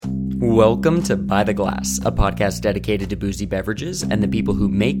Welcome to By the Glass, a podcast dedicated to boozy beverages and the people who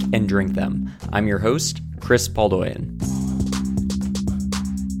make and drink them. I'm your host, Chris Paldoyan.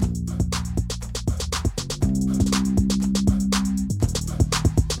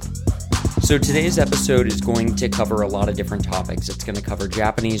 So today's episode is going to cover a lot of different topics. It's going to cover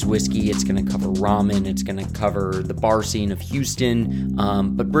Japanese whiskey, it's going to cover ramen, it's going to cover the bar scene of Houston,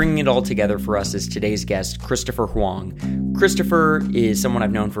 but bringing it all together for us is today's guest, Christopher Huang. Christopher is someone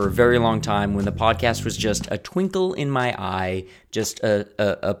I've known for a very long time. When the podcast was just a twinkle in my eye, just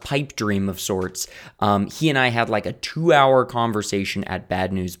a pipe dream of sorts, he and I had like a 2-hour conversation at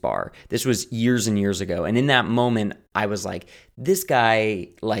Bad News Bar. This was years and years ago, and in that moment, I was like, this guy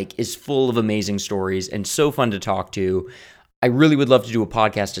is full of amazing stories and so fun to talk to. I really would love to do a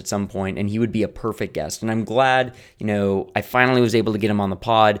podcast at some point, and he would be a perfect guest. And I'm glad, I finally was able to get him on the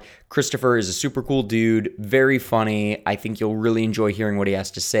pod. Christopher is a super cool dude, very funny. I think you'll really enjoy hearing what he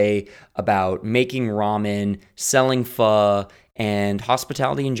has to say about making ramen, selling pho, and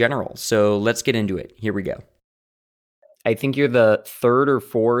hospitality in general. So let's get into it. Here we go. I think you're the third or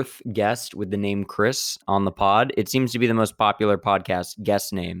fourth guest with the name Chris on the pod. It seems to be the most popular podcast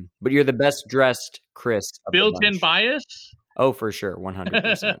guest name, but you're the best dressed Chris. Built-in bias? Oh, for sure.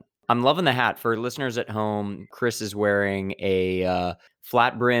 100%. I'm loving the hat. For listeners at home, Chris is wearing a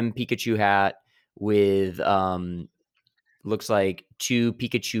flat brim Pikachu hat with looks like 2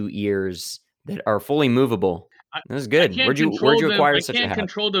 Pikachu ears that are fully movable. That was good. Where'd you acquire such a hat? I can't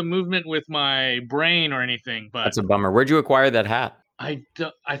control the movement with my brain or anything, but that's a bummer. Where'd you acquire that hat? I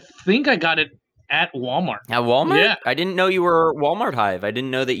think I got it at Walmart. At Walmart? Yeah. I didn't know you were Walmart Hive. I didn't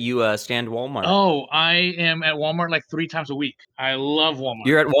know that you stand Walmart. Oh, I am at Walmart like 3 times a week. I love Walmart.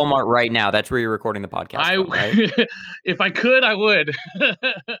 You're at Walmart right now. That's where you're recording the podcast from, right? If I could, I would.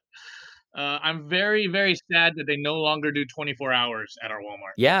 I'm very, very sad that they no longer do 24 hours at our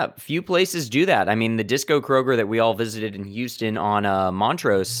Walmart. Yeah, few places do that. I mean, the Disco Kroger that we all visited in Houston on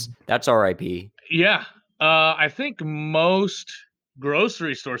Montrose, that's RIP. Yeah. I think most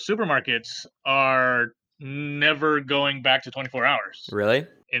grocery stores, supermarkets are never going back to 24 hours. Really?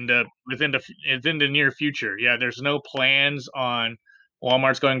 Within the near future. Yeah, there's no plans on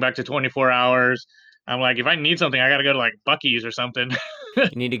Walmart's going back to 24 hours. I'm like, if I need something, I got to go to like Buc-ee's or something. You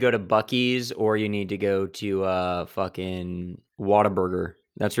need to go to Buc-ee's or you need to go to fucking Whataburger.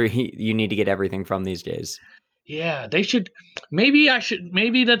 That's where you need to get everything from these days. Yeah, they should. Maybe it's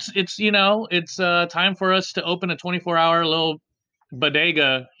time for us to open a 24-hour little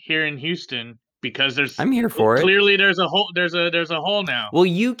bodega here in Houston because I'm here for it. Clearly, there's a hole now. Well,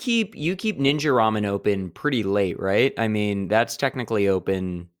 you keep Ninja Ramen open pretty late, right? I mean, that's technically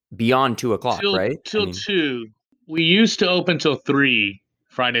open beyond 2:00, right? Till 2. We used to open till 3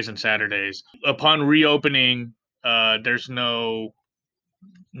 Fridays and Saturdays. Upon reopening, there's no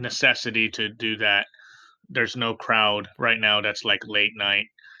necessity to do that. There's no crowd right now that's like late night.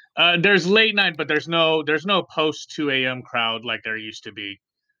 There's late night, but there's no post 2 a.m. crowd like there used to be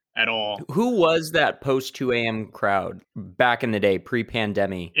at all. Who was that post 2 a.m. crowd back in the day,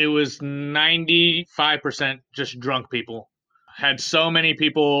 pre-pandemic? It was 95% just drunk people. Had so many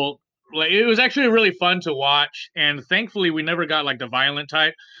people. Like, it was actually really fun to watch, and thankfully we never got like the violent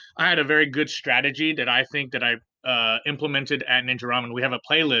type. I had a very good strategy that I think that I implemented at Ninja Ramen. We have a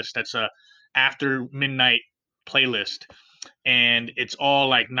playlist that's a after midnight playlist, and it's all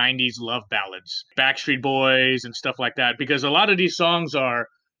like 90s love ballads, Backstreet Boys and stuff like that, because a lot of these songs are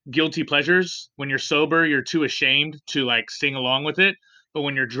guilty pleasures. When you're sober, you're too ashamed to like sing along with it, but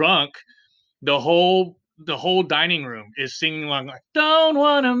when you're drunk, the whole dining room is singing along like "Don't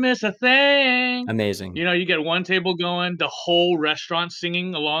Wanna Miss a Thing." Amazing. You get one table going, the whole restaurant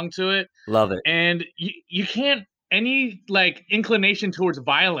singing along to it. Love it. And you can't, any like inclination towards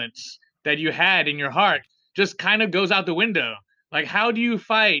violence that you had in your heart just kind of goes out the window. Like, how do you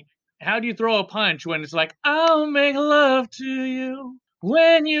fight? How do you throw a punch when it's like, I'll make love to you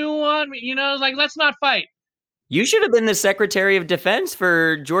when you want me? It's like, let's not fight. You should have been the Secretary of Defense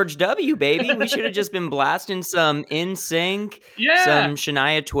for George W., baby. We should have just been blasting some NSYNC, some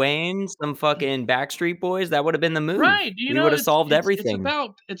Shania Twain, some fucking Backstreet Boys. That would have been the move. Right. We would have solved everything.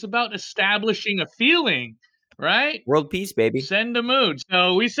 It's about establishing a feeling, right? World peace, baby. Send the mood.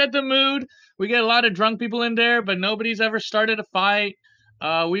 So we set the mood. We get a lot of drunk people in there, but nobody's ever started a fight.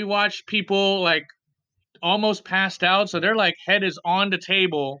 We watch people like almost passed out. So they're like head is on the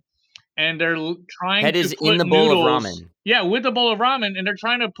table. And they're trying Head to is put in the bowl noodles, of ramen. Yeah, with the bowl of ramen, and they're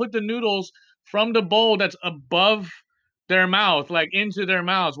trying to put the noodles from the bowl that's above their mouth, like into their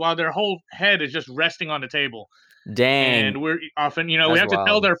mouths, while their whole head is just resting on the table. Dang. And we're often, we have to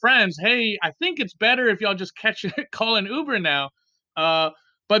tell their friends, hey, I think it's better if y'all just call an Uber now.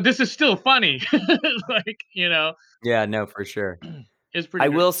 but this is still funny. Like, Yeah, no, for sure. it's pretty I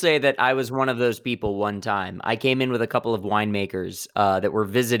great. will say that I was one of those people one time. I came in with a couple of winemakers that were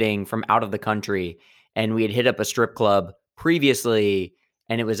visiting from out of the country, and we had hit up a strip club previously,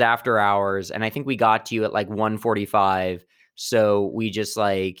 and it was after hours, and I think we got to you at like 1:45. So we just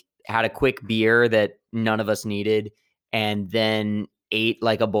like had a quick beer that none of us needed, and then ate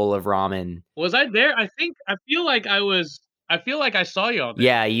like a bowl of ramen. Was I there? I feel like I saw y'all there.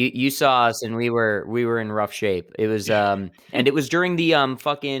 Yeah, you saw us and we were in rough shape. It was and it was during the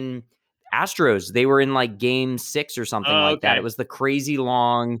fucking Astros. They were in like game 6 or something Oh, like that. okay. It was the crazy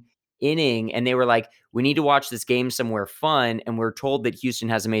long inning and they were like, "We need to watch this game somewhere fun." And we're told that Houston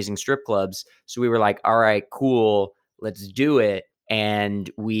has amazing strip clubs. So we were like, "All right, cool. Let's do it." And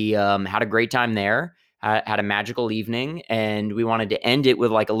we had a great time there. Had a magical evening and we wanted to end it with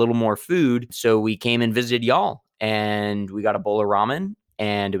like a little more food. So we came and visited y'all and we got a bowl of ramen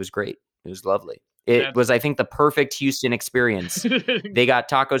and it was great. It was lovely. It That's was, I think, the perfect Houston experience. They got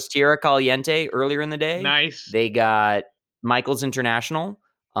tacos tierra caliente earlier in the day. nice. They got Michael's International.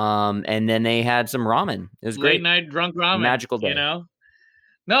 And then they had some ramen. It was Late great. night drunk ramen, Magical day. No,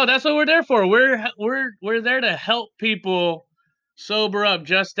 that's what we're there for. We're there to help people sober up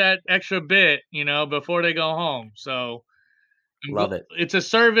just that extra bit, before they go home. So Love it. it's a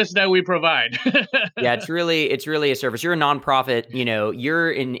service that we provide. Yeah, it's really a service. You're a nonprofit,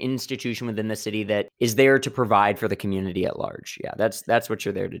 you're an institution within the city that is there to provide for the community at large. Yeah, that's what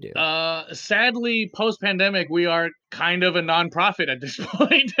you're there to do. Sadly, post-pandemic, we are kind of a nonprofit at this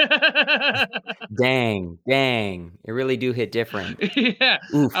point. Dang. It really do hit different. Yeah,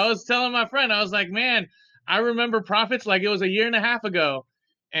 Oof. I was telling my friend, I was like, man, I remember profits like it was a year and a half ago,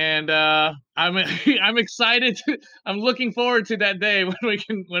 and I'm excited. I'm looking forward to that day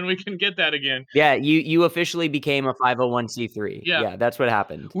when we can get that again. Yeah, you officially became a 501c3. Yeah, Yeah, that's what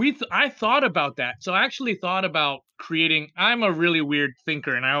happened. I thought about that. So I actually thought about creating. I'm a really weird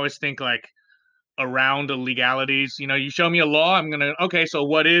thinker, and I always think like around the legalities. You show me a law, I'm gonna okay. So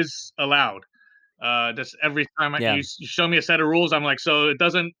what is allowed? Just every time Yeah. you show me a set of rules, I'm like, so it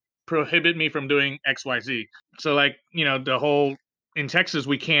doesn't prohibit me from doing X, Y, Z. So like, the whole in Texas,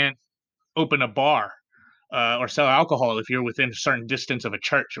 we can't open a bar or sell alcohol if you're within a certain distance of a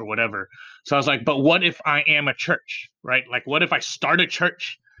church or whatever. So I was like, but what if I am a church, right? Like, what if I start a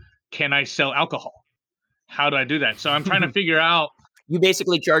church? Can I sell alcohol? How do I do that? So I'm trying to figure out. You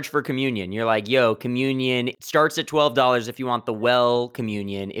basically charge for communion. You're like, yo, communion starts at $12 if you want the well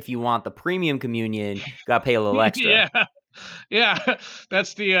communion. If you want the premium communion, you gotta pay a little extra. Yeah,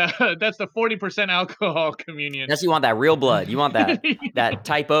 that's the 40% alcohol communion. Unless you want that real blood. You want that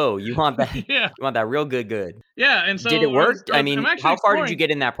type O. You want that Yeah, you want that real good. yeah. And so Did it work? I I'm mean, actually how far did you exploring.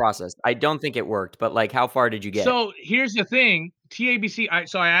 get in that process? I don't think it worked, but like how far did you get? So here's the thing, TABC.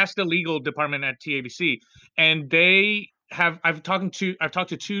 So I asked the legal department at TABC, and they have. I've talked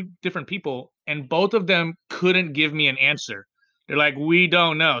to two different people, and both of them couldn't give me an answer. They're like, we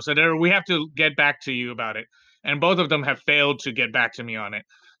don't know. So we have to get back to you about it. And both of them have failed to get back to me on it.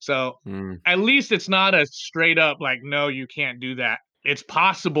 So at least it's not a straight up like, no, you can't do that. It's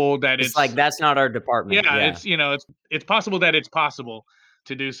possible that It's like that's not our department. yeah, Yeah. it's possible that it's possible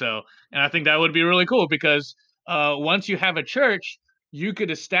to do so. And I think that would be really cool because once you have a church, you could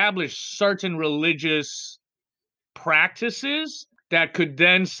establish certain religious practices that could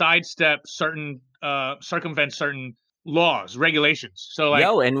then circumvent certain laws, regulations. So like,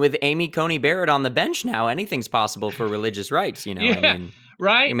 Yo, and with Amy Coney Barrett on the bench now, anything's possible for religious rights, I yeah, mean,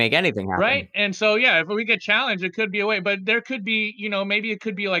 right, you make anything happen. right. And so yeah, if we get challenged, it could be a way, but there could be, maybe it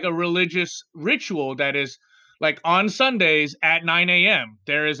could be like a religious ritual that is like on Sundays at 9 a.m.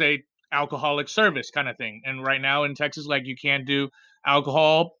 there is a alcoholic service kind of thing. And right now in Texas, like you can't do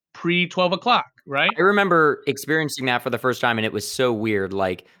alcohol pre 12 o'clock, right? I remember experiencing that for the first time, and it was so weird.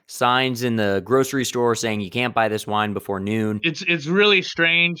 Like signs in the grocery store saying you can't buy this wine before noon. It's really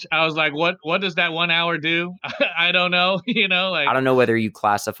strange. I was like, what does that 1 hour do? I don't know. Like I don't know whether you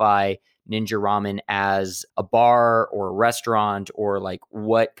classify Ninja Ramen as a bar or a restaurant or like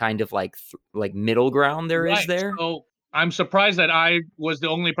what kind of like middle ground there is there. So I'm surprised that I was the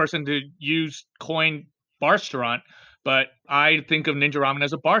only person to coin bar-restaurant, but I think of Ninja Ramen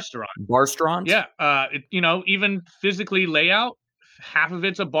as a bar-restaurant. Bar-restaurant? Yeah, even physically layout, half of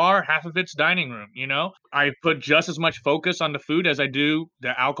it's a bar, half of it's dining room. I put just as much focus on the food as I do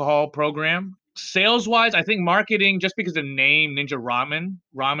the alcohol program. Sales wise, I think marketing, just because the name Ninja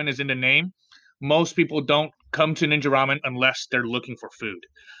Ramen is in the name, most people don't come to Ninja Ramen unless they're looking for food.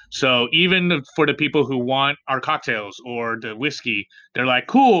 So even for the people who want our cocktails or the whiskey, they're like,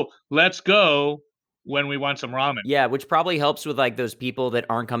 cool, let's go. when we want some ramen. Yeah, which probably helps with like those people that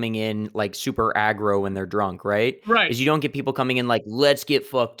aren't coming in like super aggro when they're drunk, right? Right. Is you don't get people coming in like, let's get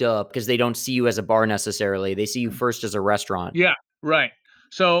fucked up because they don't see you as a bar necessarily. They see you first as a restaurant Yeah. Right.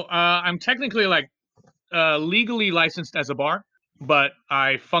 So I'm technically like legally licensed as a bar, but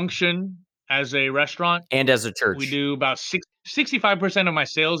I function as a restaurant. and as a We church. do about 65% of my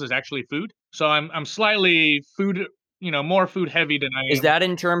sales is actually food. So I'm slightly food, more food heavy than I Is am that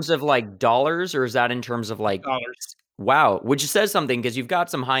in terms of like dollars or is that in terms of like, dollars. wow, which says something because you've got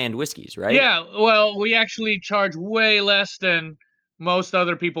some high end whiskeys, right? Yeah, well, we actually charge way less than most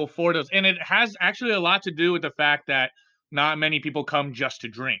other people for those. And it has actually a lot to do with the fact that not many people come just to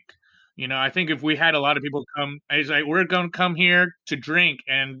drink. I think if we had a lot of people come, it's like, we're going to come here to drink,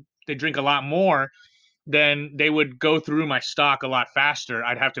 and they drink a lot more, then they would go through my stock a lot faster.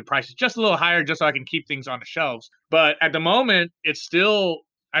 I'd have to price it just a little higher just so I can keep things on the shelves. But at the moment, it's still,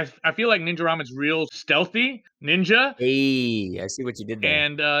 I feel like Ninja Ramen's real stealthy, ninja, Hey, I see what you did there.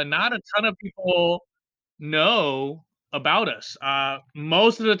 and not a ton of people know about us.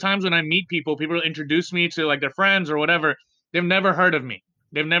 Most of the times when I meet people, people introduce me to like their friends or whatever. They've never heard of me.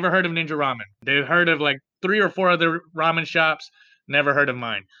 They've never heard of Ninja Ramen. They've heard of like 3 or 4 other ramen shops. Never heard of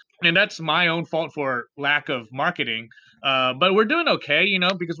mine. And that's my own fault for lack of marketing. But we're doing okay,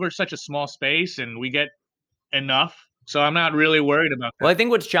 because we're such a small space and we get enough. So I'm not really worried about Well, that. I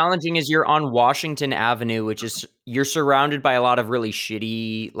think what's challenging is you're on Washington Avenue, which is you're surrounded by a lot of really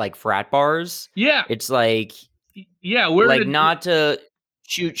shitty like frat bars. Yeah, It's yeah, we're like in not to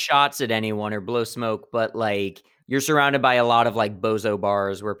shoot shots at anyone or blow smoke, but like you're surrounded by a lot of like bozo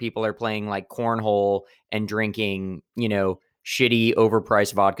bars where people are playing like cornhole and drinking, shitty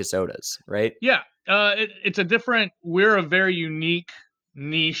overpriced vodka sodas, right? Yeah, it's a different. We're a very unique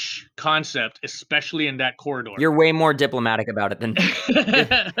niche concept, especially in that corridor. You're way more diplomatic about it than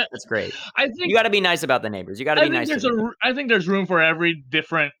I that's great. You think got to be nice about the neighbors. You got to be nice to the neighbors. I think there's room for every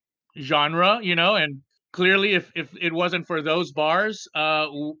different genre, and clearly, if it wasn't for those bars,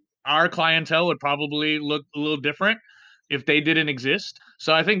 our clientele would probably look a little different if they didn't exist.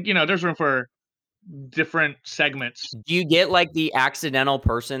 So I think there's room for different segments. Do you get like the accidental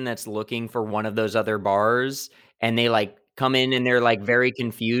person that's looking for one of those other bars and they like come in and they're like very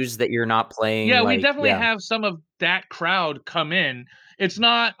confused that you're not playing Yeah, we like definitely yeah. have some of that crowd come in. It's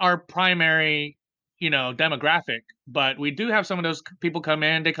not our primary, demographic, but we do have some of those people come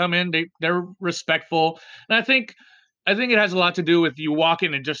in. They come in, they're respectful. And I think it has a lot to do with you walk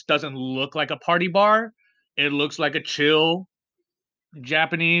in, it just doesn't look like a party bar. It looks like a chill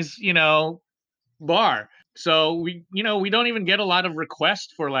Japanese, bar. So we don't even get a lot of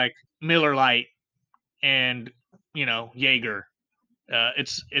requests for like Miller Lite and, Jaeger.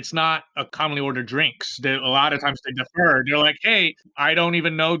 It's not a commonly ordered drinks. A lot of times they defer. They're like, "Hey, I don't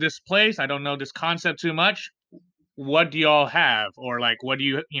even know this place. I don't know this concept too much. What do y'all have?" Or like, "What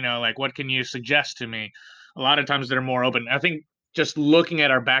do like, what can you suggest to me?" A lot of times they're more open. I think just looking at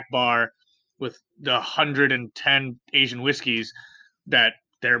our back bar with the 110 Asian whiskeys that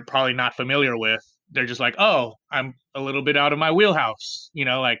they're probably not familiar with, they're just like, "Oh, I'm a little bit out of my wheelhouse."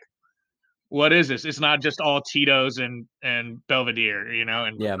 Like, what is this? It's not just all Tito's and Belvedere,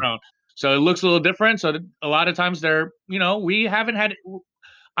 and Yeah. Patron. So it looks a little different. So a lot of times they're, we haven't had.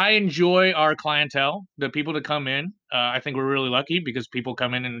 I enjoy our clientele, the people that come in. I think we're really lucky because people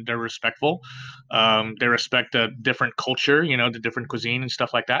come in and they're respectful. They respect the different culture, the different cuisine and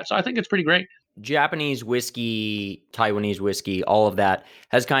stuff like that. So I think it's pretty great. Japanese whiskey, Taiwanese whiskey, all of that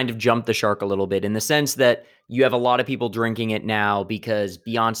has kind of jumped the shark a little bit in the sense that you have a lot of people drinking it now because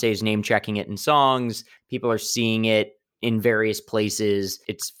Beyonce's name checking it in songs. People are seeing it in various places.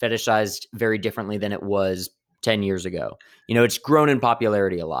 It's fetishized very differently than it was 10 years ago. It's grown in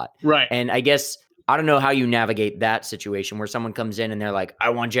popularity a lot. Right. And I guess I don't know how you navigate that situation where someone comes in and they're like, I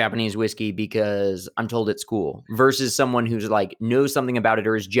want Japanese whiskey because I'm told it's cool versus someone who's like knows something about it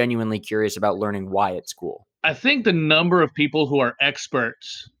or is genuinely curious about learning why it's cool. I think the number of people who are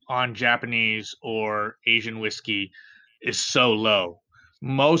experts on Japanese or Asian whiskey is so low.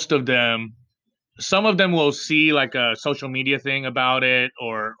 Most of them, some of them will see like a social media thing about it,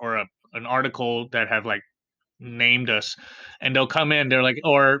 or an article that have like named us, and they'll come in, they're like,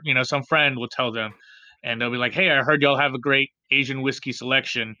 or some friend will tell them, and they'll be like, "Hey, I heard y'all have a great Asian whiskey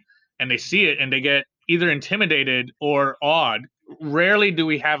selection," and they see it and they get either intimidated or awed. Rarely do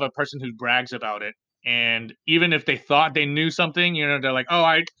we have a person who brags about it, and even if they thought they knew something, they're like, "Oh,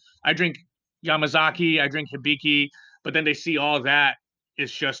 I drink Yamazaki, I drink Hibiki," but then they see all that.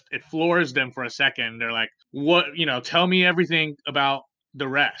 It's just, it floors them for a second. They're like, "What? Tell me everything about the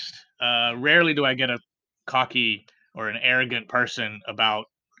rest." Rarely do I get a cocky or an arrogant person about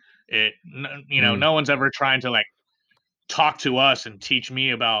Mm. No one's ever trying to like talk to us and teach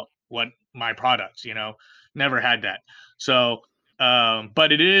me about what my products, never had that. So,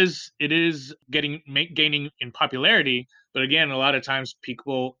 but it is gaining in popularity. But again, a lot of times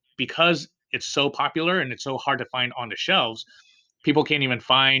people, because it's so popular and it's so hard to find on the shelves, people can't even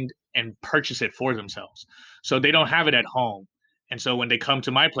find and purchase it for themselves. So they don't have it at home. And so when they come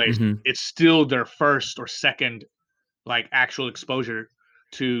to my place, Hmm. it's still their first or second like actual exposure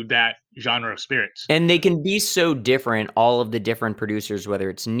to that genre of spirits. And they can be so different, all of the different producers, whether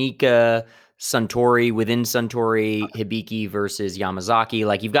it's Nika, Suntory, within Suntory, Hibiki versus Yamazaki.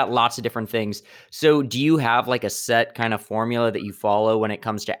 Like you've got lots of different things. So do you have like a set kind of formula that you follow when it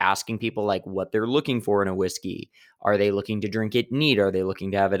comes to asking people like what they're looking for in a whiskey? Are they looking to drink it neat? Are they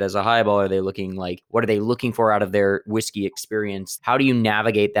looking to have it as a highball? Are they looking like, what are they looking for out of their whiskey experience? How do you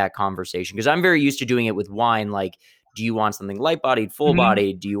navigate that conversation? Because I'm very used to doing it with wine. Like, do you want something light bodied, full Mhm.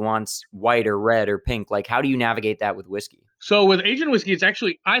 bodied? Do you want white or red or pink? Like, how do you navigate that with whiskey? So with Asian whiskey, it's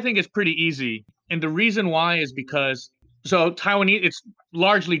actually, I think it's pretty easy. And the reason why is because, so Taiwanese, it's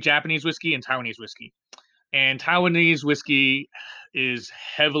largely Japanese whiskey and Taiwanese whiskey. And Taiwanese whiskey is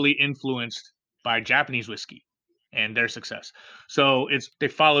heavily influenced by Japanese whiskey and their success. So they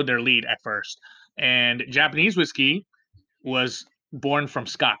followed their lead at first. And Japanese whiskey was born from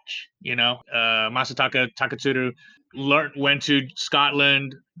Scotch. Masataka Takatsuru went to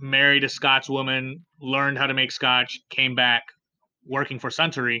Scotland, married a Scots woman, learned how to make Scotch, came back working for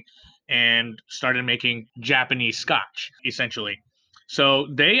Suntory, and started making Japanese Scotch essentially. So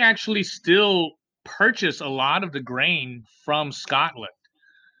they actually still purchase a lot of the grain from Scotland.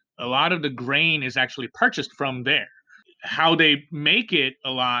 A lot of the grain is actually purchased from there. How they make it,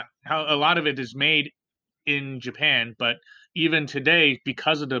 how a lot of it is made in Japan, but even today,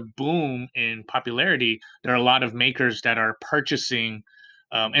 because of the boom in popularity, there are a lot of makers that are purchasing,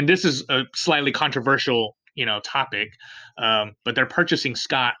 and this is a slightly controversial, topic, but they're purchasing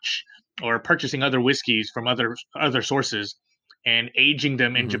Scotch or purchasing other whiskeys from other sources and aging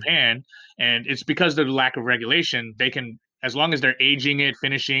them in Mm-hmm. Japan, and it's because of the lack of regulation. They can, as long as they're aging it,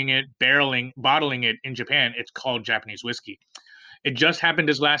 finishing it, barreling, bottling it in Japan, it's called Japanese whiskey. It just happened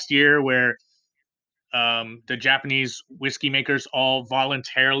this last year where the Japanese whiskey makers all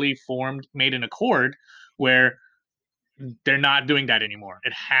voluntarily made an accord where they're not doing that anymore.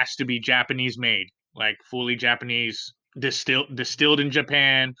 It has to be Japanese made, like fully Japanese, distilled in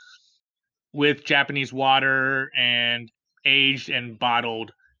Japan with Japanese water and aged and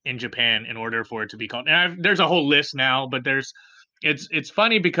bottled in Japan in order for it to be called. And there's a whole list now, but it's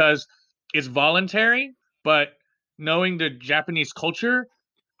funny because it's voluntary, but knowing the Japanese culture,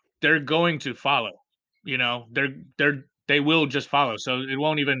 they're going to follow. They will just follow. So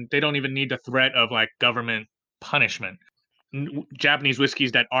they don't even need the threat of like government punishment. Japanese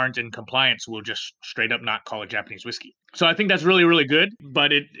whiskeys that aren't in compliance will just straight up not call it Japanese whiskey. So I think that's really really good,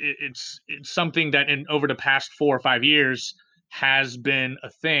 but it's something that in over the past 4 or 5 years has been a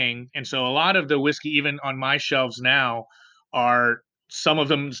thing. And so a lot of the whiskey even on my shelves now are, some of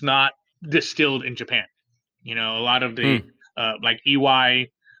them's not distilled in Japan. A lot of the Hmm. like EY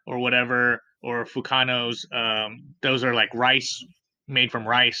or whatever, or Fukano's, those are like rice, made from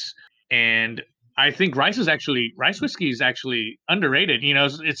rice. And I think rice whiskey is actually underrated.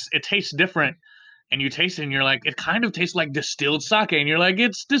 It tastes different, and you taste it and you're like, it kind of tastes like distilled sake, and you're like,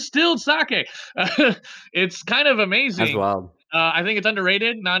 it's distilled sake. It's kind of That's amazing. wild. I think it's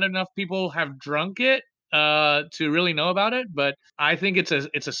underrated. Not enough people have drunk it to really know about it, but I think it's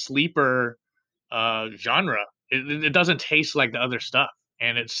a sleeper genre. It doesn't taste like the other stuff,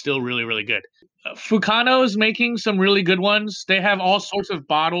 and it's still really, really good. Fukano is making some really good ones. They have all sorts of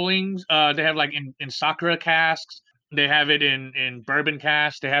bottlings. They have like in Sakura casks. They have it in bourbon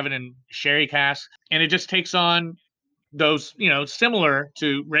casks. They have it in sherry casks, and it just takes on those, similar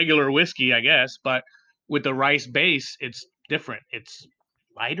to regular whiskey, I guess, but with the rice base, it's different. It's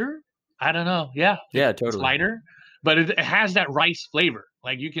lighter. I don't know. Yeah, Yeah, it's totally. lighter, but it has that rice flavor.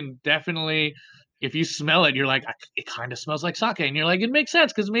 Like you can definitely, if you smell it, you're like, it kind of smells like sake, and you're like, it makes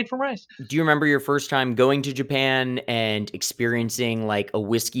sense because it's made from rice. Do you remember your first time going to Japan and experiencing like a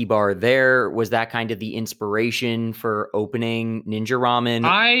whiskey bar there? Was that kind of the inspiration for opening Ninja Ramen?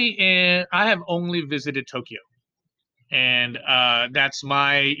 I have only visited Tokyo, and that's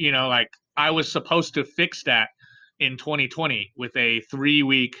my, like I was supposed to fix that in 2020 with a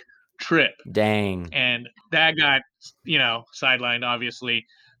 3-week trip, Dang. and that got sidelined obviously.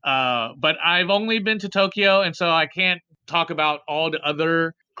 But I've only been to Tokyo, and so I can't talk about all the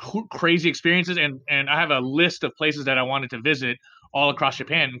other crazy experiences, and I have a list of places that I wanted to visit all across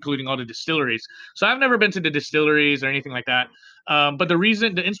Japan, including all the distilleries. So I've never been to the distilleries or anything like that. But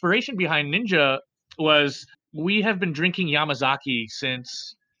the inspiration behind Ninja was we have been drinking Yamazaki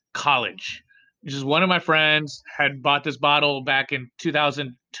since college. Just one of my friends had bought this bottle back in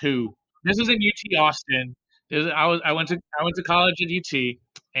 2002. This is in UT Austin. I went to college at UT,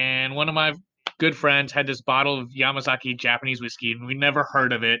 and one of my good friends had this bottle of Yamazaki Japanese whiskey, and we never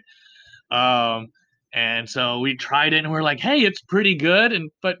heard of it. Um, and so we tried it, and we're like, "Hey, it's pretty good."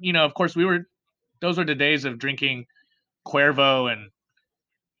 But of course, those were the days of drinking Cuervo and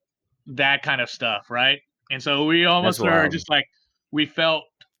that kind of stuff, right? And so we That's almost were wild. just like we felt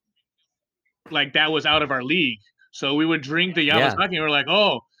like that was out of our league. So we would drink the Yeah. Yamazaki, and we're like,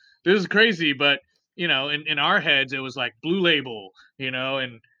 "Oh, this is crazy." But in our heads, it was like Blue Label,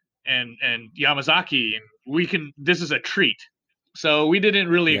 and Yamazaki, and This is a treat. So we didn't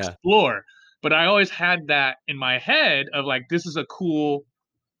really Yeah. explore, but I always had that in my head of like, this is a cool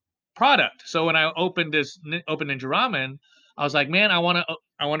product. So when I opened Ninja Ramen, I was like, man, I want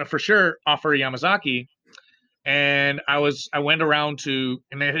to for sure offer Yamazaki. And I went around and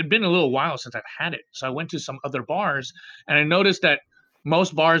it had been a little while since I've had it. So I went to some other bars, and I noticed that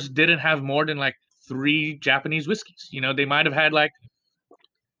most bars didn't have more than like 3 Japanese whiskeys. They might have had like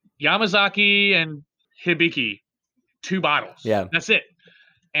Yamazaki and Hibiki, 2 bottles. Yeah. That's it.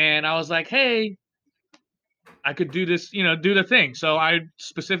 And I was like, hey, I could do this, do the thing. So I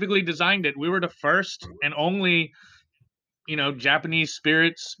specifically designed it. We were the first and only, Japanese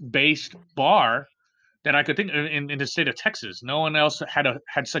spirits based bar that I could think in the state of Texas. No one else had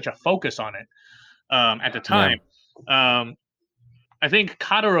such a focus on it at the Yeah. time. I think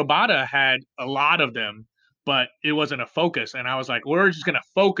Kata Robata had a lot of them, but it wasn't a focus. And I was like, we're just gonna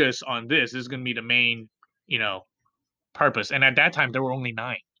focus on this. This is gonna be the main, purpose. And at that time, there were only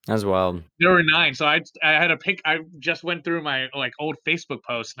 9. That's wild. There were 9. So I had a pic. I just went through my like old Facebook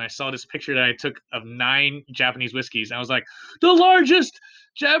posts, and I saw this picture that I took of 9 Japanese whiskeys. And I was like, the largest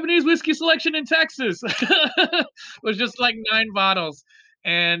Japanese whiskey selection in Texas. It was just like 9 bottles.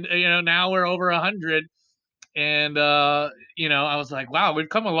 And now we're over 100. And I was like, wow, we've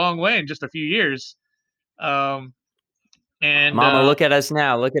come a long way in just a few years. Um and Mama, look at us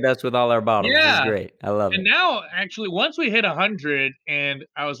now. Look at us with all our bottles. This is Yeah. great. I love And it. now, actually, once we hit 100, and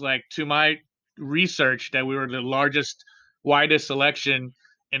I was like, to my research that we were the largest, widest selection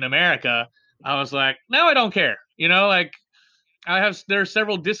in America, I was like, now I don't care. Like there are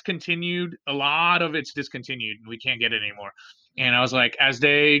several discontinued. A lot of it's discontinued. We can't get it anymore. And I was like, as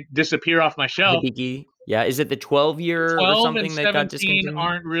they disappear off my shelf, Hibiki. Yeah. Is it the 12-year or 12 and something that got 17 discontinued?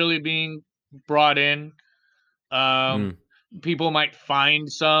 aren't really being brought in. Um, Mm, People might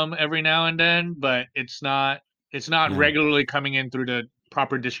find some every now and then, but it's not yeah. regularly coming in through the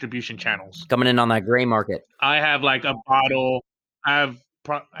proper distribution channels. Coming in on that gray market. I have like a bottle. I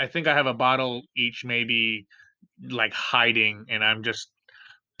think I have a bottle each, maybe like hiding, and I'm just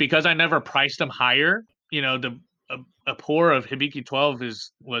because I never priced them higher. A pour of Hibiki 12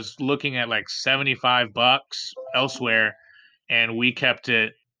 was looking at like $75 elsewhere, and we kept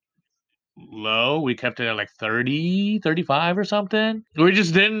it low. We kept it at like 30, 35 or something. We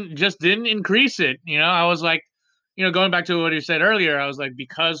just didn't increase it. I was like, going back to what you said earlier, I was like,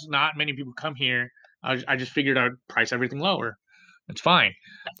 because not many people come here, I just figured I'd price everything lower. It's fine.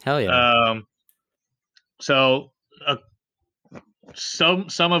 Hell yeah. Um, so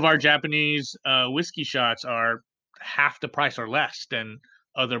some of our Japanese whiskey shots are half the price or less than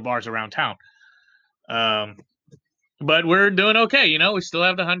other bars around town. But we're doing okay. We still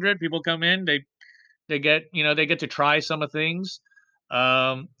have the 100 people come in. They get to try some of things.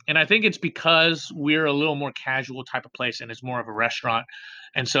 And I think it's because we're a little more casual type of place, and it's more of a restaurant.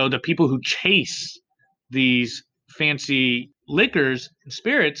 And so the people who chase these fancy liquors and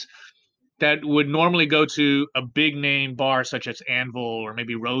spirits that would normally go to a big name bar such as Anvil or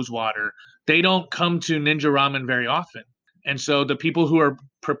maybe Rosewater, they don't come to Ninja Ramen very often. And so the people who are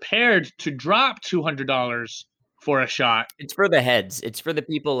prepared to drop $200 for a shot. It's for the heads. It's for the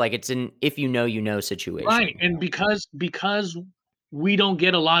people. Like it's an if you know situation. Right. And because we don't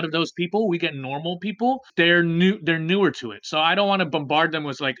get a lot of those people, we get normal people. They're newer to it. So I don't want to bombard them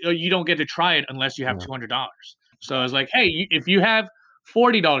with like, oh, you don't get to try it unless you have Yeah. $200. So I was like, hey, if you have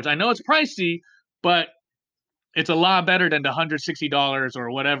 $40, I know it's pricey, but it's a lot better than the $160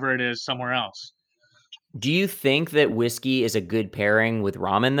 or whatever it is somewhere else. Do you think that whiskey is a good pairing with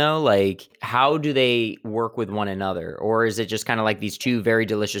ramen though? Like how do they work with one another? Or is it just kind of like these two very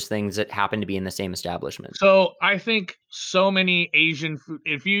delicious things that happen to be in the same establishment? So I think so many Asian food,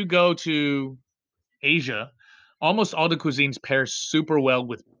 if you go to Asia, almost all the cuisines pair super well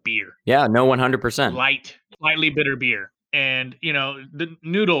with beer. Yeah, no 100%. Light, slightly bitter beer. and the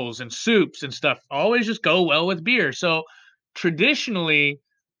noodles and soups and stuff always just go well with beer. So traditionally,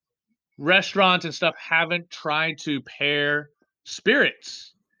 restaurants and stuff haven't tried to pair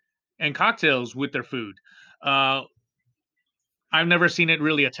spirits and cocktails with their food. Uh, I've never seen it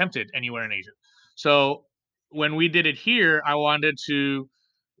really attempted anywhere in Asia. So when we did it here, I wanted to,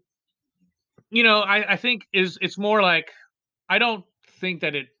 I think it's more like I don't think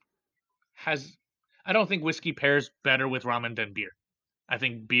that it has. I don't think whiskey pairs better with ramen than beer. I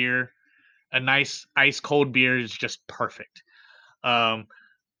think a nice ice cold beer is just perfect. Um,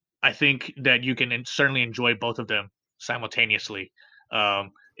 I think that you can certainly enjoy both of them simultaneously.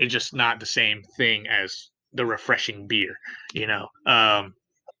 It's just not the same thing as the refreshing beer, you know.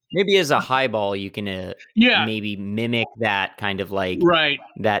 Maybe as a highball, you can Yeah, maybe mimic that kind of like right,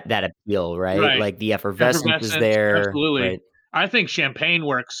 that appeal, right? right. Like the effervescence is Effervescence, there, absolutely. right? I think champagne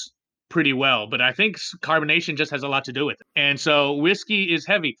works pretty well, but I think carbonation just has a lot to do with it. And so whiskey is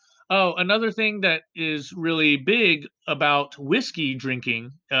heavy. Oh, another thing that is really big about whiskey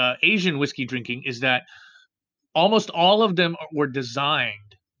drinking, Asian whiskey drinking, is that almost all of them were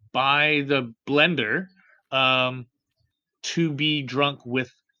designed by the blender um, to be drunk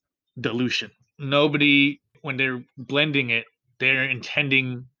with dilution. Nobody, when they're blending it, they're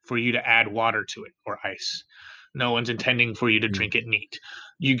intending for you to add water to it or ice. No one's intending for you to Mm. drink it neat.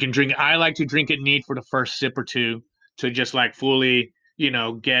 You can drink. I like to drink it neat for the first sip or two to just like fully,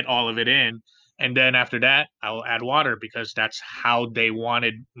 get all of it in, and then after that, I will add water because that's how they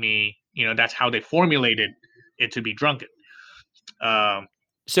wanted me. That's how they formulated it to be drunken. Um,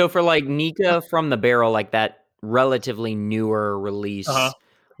 So for like Nika from the Barrel, like that relatively newer uh-huh. release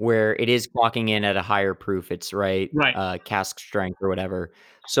where it is clocking in at a higher proof, it's right, Right. cask strength or whatever.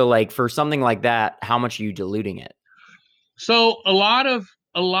 So like for something like that, how much are you diluting it? So a lot of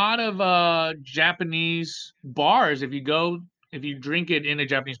Japanese bars, if you drink it in a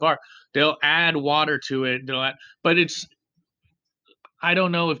Japanese bar, they'll add water to it. But I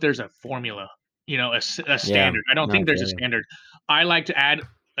don't know if there's a formula, a Yeah, standard. I don't no, I think there's a feel you. standard. I like to add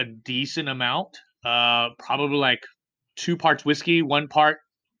a decent amount, probably like 2 parts whiskey, 1 part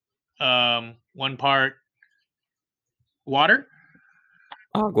water.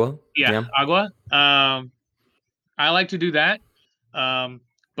 Agua, Yeah, yeah. agua. I like to do that.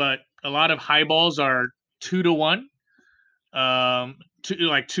 But a lot of highballs are 2 to 1.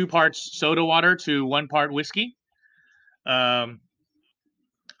 Like 2 parts soda water to 1 part whiskey. Um,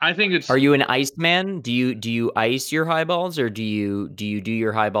 I think Are it's. you an ice man? Do you ice your highballs or do you do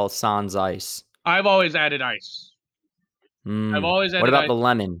your highballs sans ice? I've always added ice. I've Mm. always What added about ice. the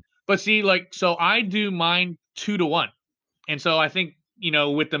lemon? But see, like, so I do mine 2 to 1, and so I think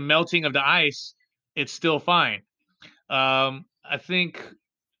with the melting of the ice, it's still fine. I think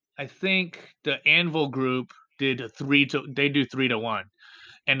the Anvil group did a three to. They do 3 to 1,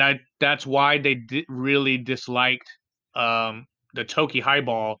 and that's why they really disliked the Toki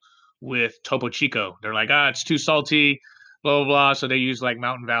highball with Topo Chico. They're like, it's too salty, blah blah blah. So they use like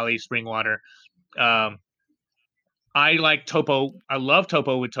Mountain Valley spring water. Um, I like Topo. I love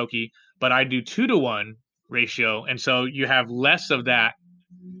Topo with Toki, but I do 2 to 1 ratio, and so you have less of that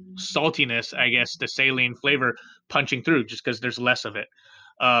saltiness, I guess, the saline flavor punching through, just because there's less of it.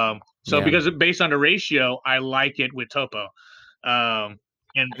 So Yeah. because based on the ratio, I like it with Topo. Um,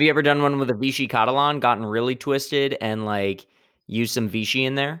 and Have you ever done one with a Vichy Catalan, gotten really twisted and like used some Vichy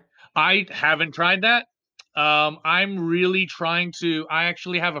in there? I haven't tried that. I'm really trying to. I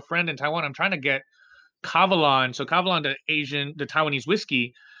actually have a friend in Taiwan. I'm trying to get Kavalan. So Kavalan, the Taiwanese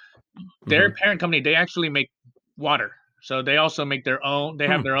whiskey, their Mhm. parent company, they actually make water. So they also make their own. They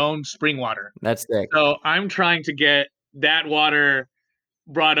have Hmm, their own spring water. that's sick. So I'm trying to get that water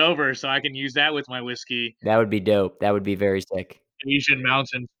brought over so I can use that with my whiskey. That would be dope. That would be very sick. Asian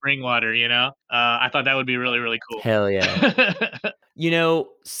mountain spring water. I thought that would be really really cool. Hell yeah.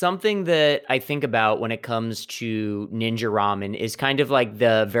 Something that I think about when it comes to Ninja Ramen is kind of like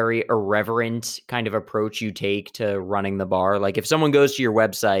the very irreverent kind of approach you take to running the bar. Like if someone goes to your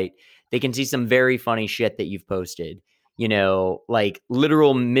website, they can see some very funny shit that you've posted. Like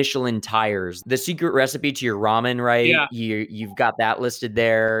literal Michelin tires. The secret recipe to your ramen, right? Yeah. You've got that listed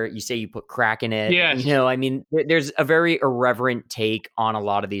there. You say you put crack in it. Yes. I mean, there's a very irreverent take on a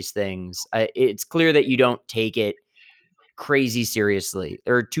lot of these things. It's clear that you don't take it crazy seriously,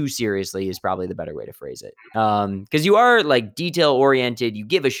 or too seriously is probably the better way to phrase it. Because you are like detail oriented, you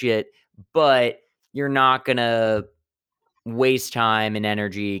give a shit, but you're not gonna waste time and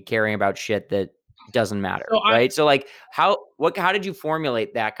energy caring about shit that doesn't matter, So right? So like how did you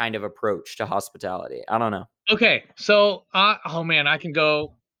formulate that kind of approach to hospitality? I don't know. okay. So oh man, I can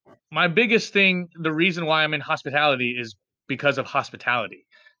go. my biggest thing, the reason why I'm in hospitality is because of hospitality.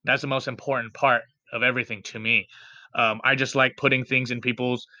 That's the most important part of everything to me. I just like putting things in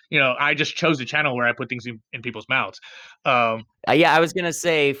people's, I just chose the channel where I put things in people's mouths. Um, Yeah, I was gonna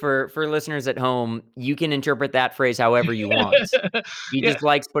say for listeners at home, you can interpret that phrase however you want. He yeah, just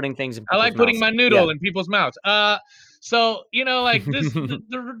likes putting things in I people's like putting mouths. my Yeah. noodle in people's mouths. So like this,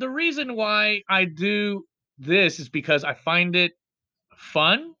 the reason why I do this is because I find it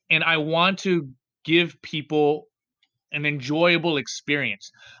fun and I want to give people an enjoyable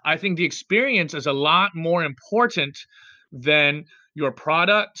experience. I think the experience is a lot more important than your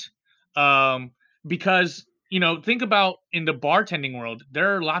product. Um, because think about in the bartending world,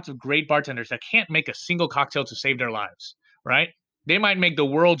 there are lots of great bartenders that can't make a single cocktail to save their lives, right? They might make the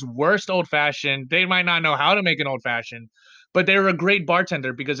world's worst old fashioned. They might not know how to make an old fashioned, but they're a great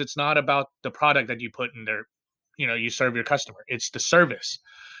bartender because it's not about the product that you put in their, you serve your customer. It's the service,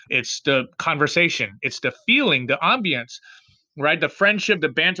 it's the conversation, it's the feeling, the ambience, right? The friendship, the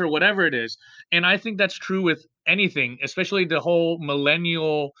banter, whatever it is. And I think that's true with anything, especially the whole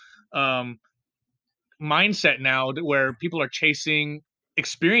millennial um, mindset now, where people are chasing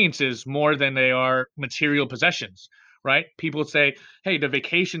experiences more than they are material possessions, right? People say, hey, the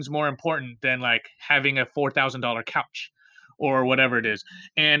vacation's more important than like having a $4,000 couch or whatever it is.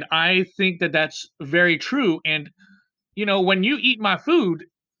 And I think that that's very true. And when you eat my food,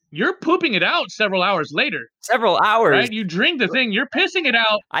 you're pooping it out several hours later, Several hours. right? You drink the thing, you're pissing it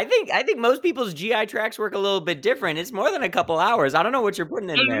out. I think most people's GI tracts work a little bit different. It's more than a couple hours. I don't know what you're putting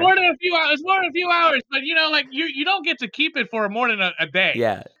in It's there. more than a few hours. It's more than a few hours, but like you don't get to keep it for more than a day.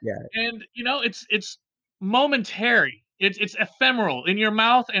 Yeah. And it's momentary. It's ephemeral in your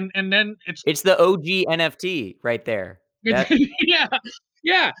mouth, and then It's the OG NFT right there. That yeah,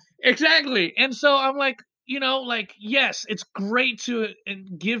 yeah, exactly. And so I'm like, like, yes, it's great to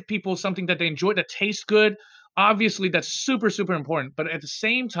give people something that they enjoy, that tastes good. Obviously, that's super, super important. But at the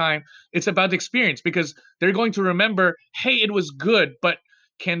same time, it's about the experience because they're going to remember, hey, it was good, but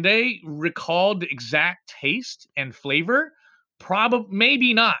can they recall the exact taste and flavor? Probably,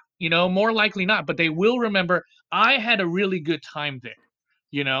 maybe not, more likely not, but they will remember, I had a really good time there,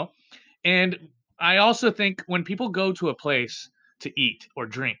 you know? And I also think when people go to a place to eat or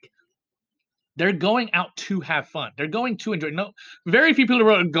drink, they're going out to have fun. They're going to enjoy. No, very few people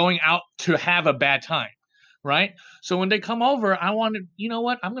are going out to have a bad time, right? So when they come over, I want to, you know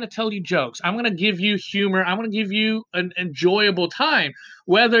what? I'm going to tell you jokes. I'm going to give you humor. I'm going to give you an enjoyable time,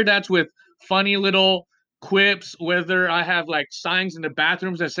 whether that's with funny little quips, whether I have like signs in the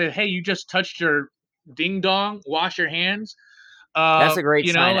bathrooms that say, "Hey, you just touched your ding dong. Wash your hands." That's a great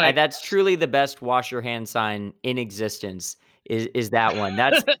sign. Like That's truly the best wash your hand sign in existence is that one.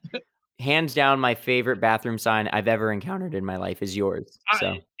 That's hands down my favorite bathroom sign I've ever encountered in my life is yours.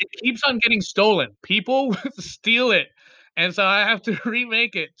 So, it keeps on getting stolen. People steal it, and so I have to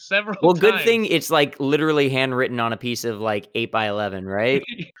remake it several well, good thing times. it's like literally handwritten on a piece of like 8 by 11, right?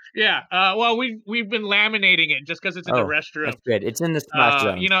 Yeah. Well, we've been laminating it just because it's in the Oh, restroom. that's good. It's in the splash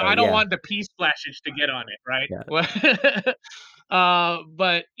zone, so I don't yeah. want the pee splashes to get on it, right? Yeah.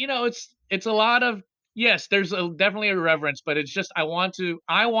 But it's a lot of, yes. There's definitely a reverence, but it's just I want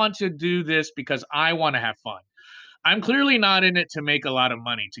to do this because I want to have fun. I'm clearly not in it to make a lot of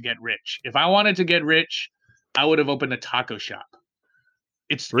money to get rich. If I wanted to get rich, I would have opened a taco shop.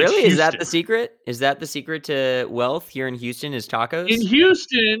 It's Really? Is that the Houston. secret? Is that the secret to wealth here in Houston is In tacos?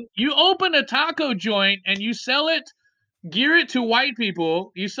 Houston, you open a taco joint and you sell it, gear it to white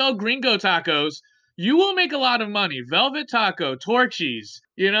people. You sell gringo tacos. You will make a lot of money. Velvet Taco, Torchy's,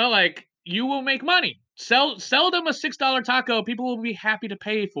 like you will make money. Sell them a $6 taco. People will be happy to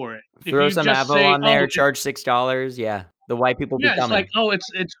pay for it. If Throw you some just avo say, on oh, there, charge $6. Yeah. The white people be yeah, it's like, coming. oh,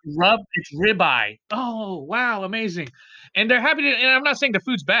 it's ribeye. Oh, wow, amazing. And they're happy to, and I'm not saying the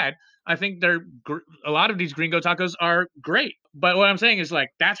food's bad. I think a lot of these gringo tacos are great. But what I'm saying is like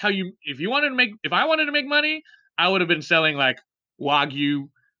that's how if I wanted to make money, I would have been selling like Wagyu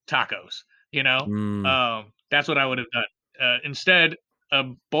tacos, you know? Mm, That's what I would have done. Instead, a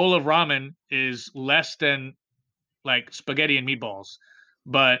bowl of ramen is less than like spaghetti and meatballs,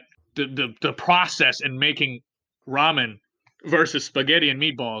 but the process in making ramen versus spaghetti and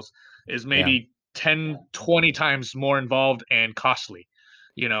meatballs is yeah. maybe 10 20 times more involved and costly.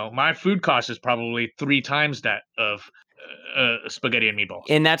 My food cost is probably 3 times that of spaghetti and meatballs.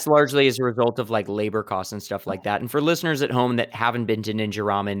 And that's largely as a result of like labor costs and stuff like that. And for listeners at home that haven't been to Ninja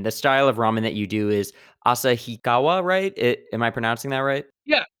Ramen, the style of ramen that you do is Asahikawa, right? Am I pronouncing that right?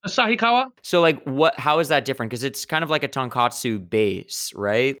 Yeah, Asahikawa. So like how is that different? Because it's kind of like a tonkatsu base,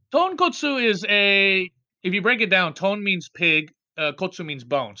 right? Tonkotsu is if you break it down, ton means pig, kotsu means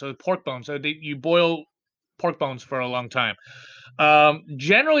bone, so pork bone. So you boil pork bones for a long time.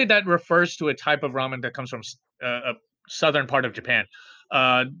 Generally, that refers to a type of ramen that comes from a southern part of Japan.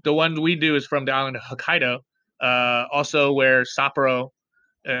 The one we do is from the island of Hokkaido, also where Sapporo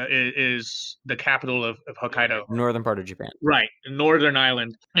is the capital of Hokkaido. Northern part of Japan. Right, northern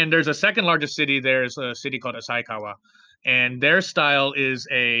island. And there's a second largest city. There's a city called Asahikawa, and their style is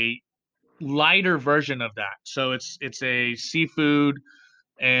a lighter version of that. So it's a seafood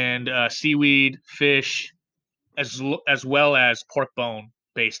and seaweed, fish, as well as pork bone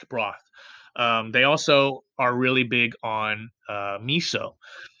based broth. They also are really big on miso.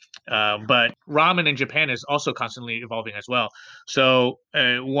 But ramen in Japan is also constantly evolving as well. So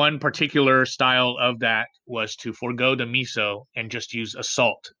one particular style of that was to forego the miso and just use a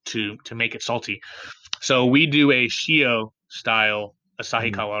salt to make it salty. So we do a shio style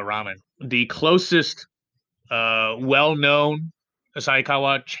Asahikawa ramen. The closest well-known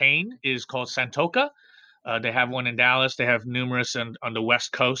Asahikawa chain is called Santoka. They have one in Dallas. They have numerous on the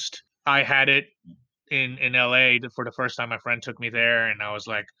West Coast. I had it in LA for the first time. My friend took me there, and I was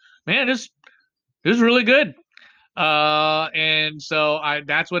like, "Man, this is really good." And so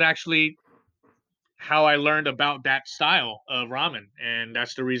that's what actually how I learned about that style of ramen, and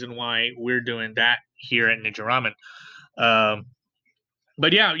that's the reason why we're doing that here at Ninja Ramen.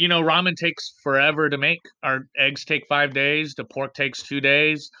 But yeah, ramen takes forever to make. Our eggs take 5 days. The pork takes 2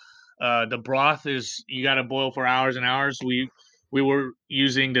 days. The broth is you got to boil for hours and hours. We were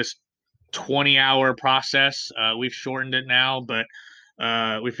using this 20-hour process. We've shortened it now, but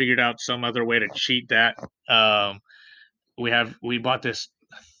we figured out some other way to cheat that. We bought this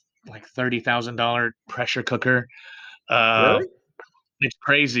like $30,000 pressure cooker. Really? It's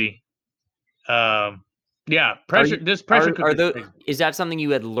crazy. Yeah, pressure cooker. Is that something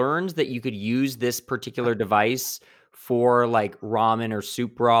you had learned that you could use this particular device for like ramen or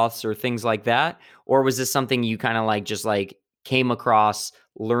soup broths or things like that? Or was this something you kind of like just like came across,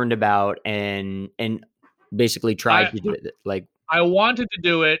 learned about and basically tried to do it? Like I wanted to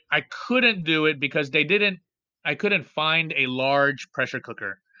do it. I couldn't do it because I couldn't find a large pressure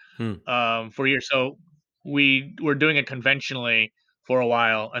cooker for years. So we were doing it conventionally for a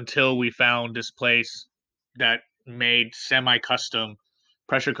while until we found this place that made semi-custom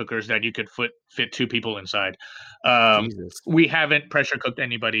pressure cookers that you could fit 2 people inside. Jesus. We haven't pressure cooked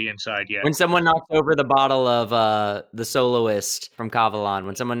anybody inside yet. When someone knocks over the bottle of the Soloist from Kavalan,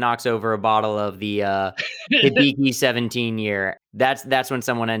 when someone knocks over a bottle of the Hibiki 17 year, that's when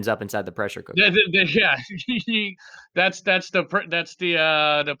someone ends up inside the pressure cooker. Yeah, that's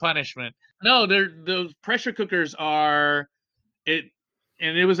the punishment. No, those pressure cookers are it,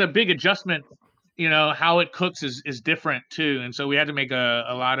 and it was a big adjustment. How it cooks is different too, and so we had to make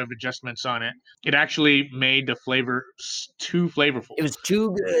a lot of adjustments on it. It actually made the flavor too flavorful. It was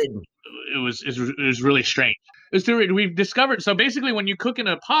too good. It was really strange. We've discovered, so basically when you cook in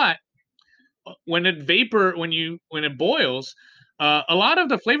a pot, when it boils, a lot of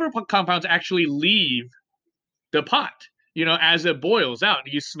the flavor compounds actually leave the pot. As it boils out,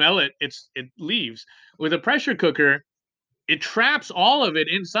 you smell it. It leaves. With a pressure cooker, it traps all of it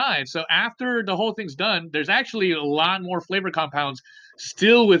inside. So after the whole thing's done, there's actually a lot more flavor compounds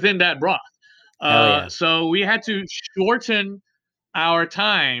still within that broth. Yeah. So we had to shorten our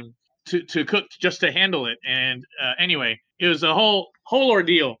time to cook just to handle it. And anyway, it was a whole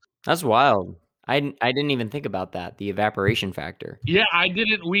ordeal. That's wild. I didn't even think about that, the evaporation factor. Yeah,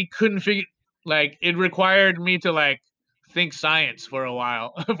 we couldn't figure, like, it required me to like think science for a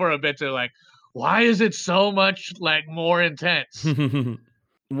while, for a bit, to like, why is it so much like more intense?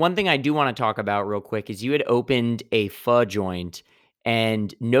 One thing I do want to talk about real quick is you had opened a pho joint,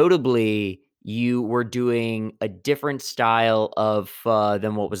 and notably you were doing a different style of pho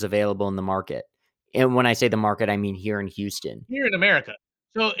than what was available in the market. And when I say the market, I mean here in Houston. Here in America.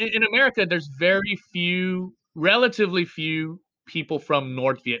 So in America, there's relatively few people from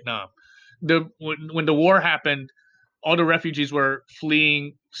North Vietnam. When the war happened, all the refugees were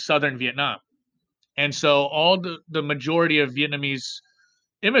fleeing southern Vietnam. And so all the majority of Vietnamese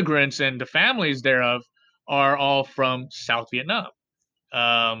immigrants and the families thereof are all from South Vietnam.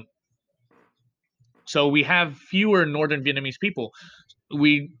 So we have fewer Northern Vietnamese people.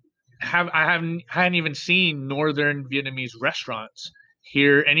 I hadn't even seen Northern Vietnamese restaurants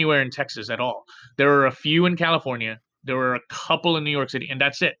here anywhere in Texas at all. There were a few in California. There were a couple in New York City, and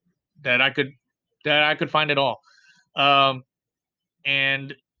that's it that I could find at all.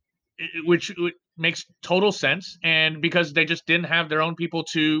 And which makes total sense, and because they just didn't have their own people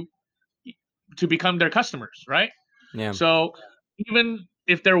to become their customers, right? Yeah. So even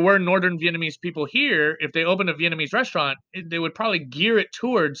if there were Northern Vietnamese people here, if they opened a Vietnamese restaurant, they would probably gear it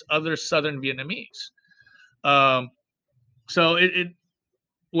towards other Southern Vietnamese. Um, so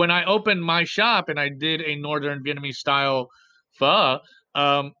when I opened my shop and I did a Northern Vietnamese style pho,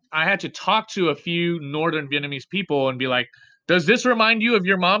 I had to talk to a few Northern Vietnamese people and be like, "Does this remind you of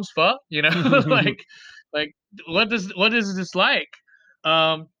your mom's pho?" You know, like what is this like?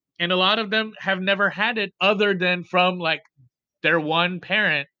 Um, and a lot of them have never had it other than from like their one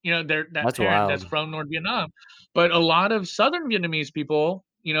parent, you know, that That's parent that's wild. from North Vietnam. But a lot of Southern Vietnamese people,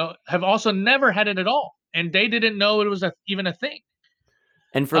 you know, have also never had it at all, and they didn't know it was even a thing.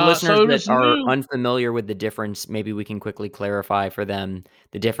 And for listeners So it that was are new. unfamiliar with the difference, maybe we can quickly clarify for them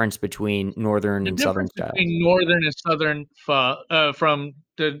the difference between Northern The and Southern difference styles. between Northern and Southern pho, from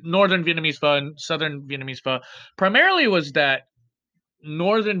the Northern Vietnamese pho and Southern Vietnamese pho, primarily was that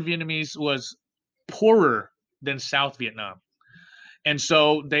Northern Vietnamese was poorer than South Vietnam, and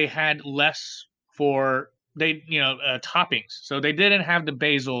so they had less for toppings. So they didn't have the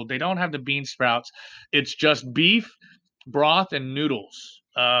basil, they don't have the bean sprouts. It's just beef, broth, and noodles.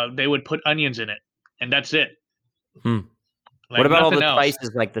 They would put onions in it, and that's it. Hmm. What Like about all nothing the else.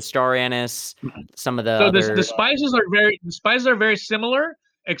 spices like the star anise, some of the So other the spices are very similar,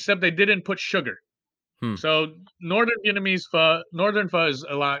 except they didn't put sugar. hmm. So Northern pho is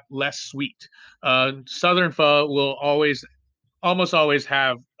a lot less sweet. Southern pho will almost always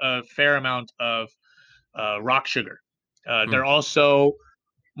have a fair amount of rock sugar. Hmm. They're also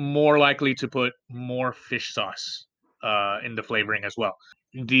more likely to put more fish sauce in the flavoring as well.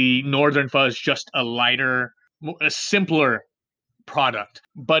 The Northern pho is just a lighter, a simpler product,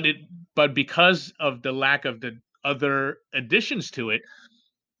 but because of the lack of the other additions to it,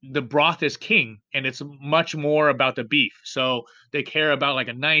 the broth is king, and it's much more about the beef. So they care about like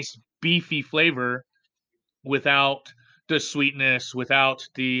a nice beefy flavor without the sweetness, without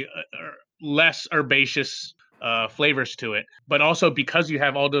the less herbaceous flavors to it. But also because you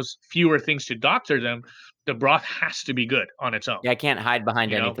have all those fewer things to doctor them, the broth has to be good on its own. Yeah, I can't hide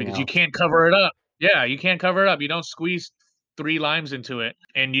behind You know, anything because you else. can't cover it up. Yeah, you can't cover it up. You don't squeeze 3 limes into it,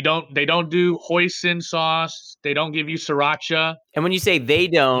 and they don't do hoisin sauce. They don't give you sriracha. And when you say they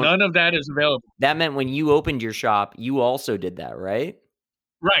don't, None of that is available. that meant when you opened your shop, you also did that, right?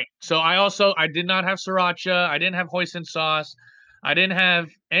 Right. So I did not have sriracha. I didn't have hoisin sauce. I didn't have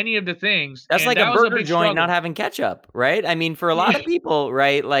any of the things, That's and like a that was a burger big joint not struggle. having ketchup, right? I mean, for a lot of people,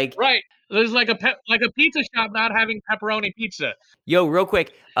 right? Like, Right. There's like like a pizza shop not having pepperoni pizza. yo, real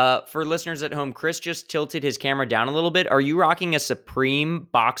quick, for listeners at home, Chris just tilted his camera down a little bit. Are you rocking a Supreme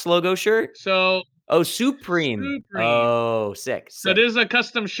box logo shirt? So Oh, Supreme. Supreme. Oh, sick, So sick. this is a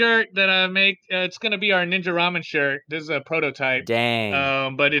custom shirt that I make. It's gonna be our Ninja Ramen shirt. This is a prototype.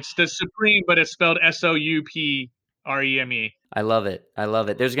 Dang. But it's the Supreme, but it's spelled Soupreme. I love it. I love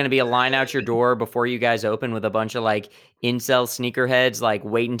it. There's going to be a line out your door before you guys open with a bunch of like incel sneakerheads like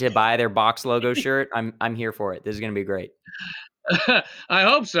waiting to buy their box logo shirt. I'm here for it. This is going to be great. I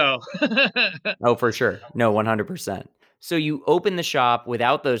hope so. Oh, for sure. No, 100%. So you open the shop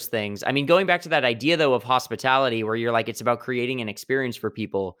without those things. I mean, going back to that idea though of hospitality where you're like it's about creating an experience for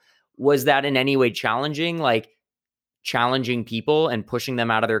people, was that in any way challenging? Like challenging people and pushing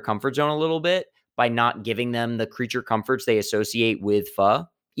them out of their comfort zone a little bit by not giving them the creature comforts they associate with pho,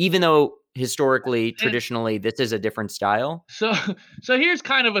 even though historically, And traditionally, this is a different style. so so here's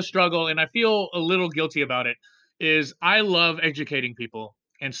kind of a struggle, and I feel a little guilty about it. Is I love educating people.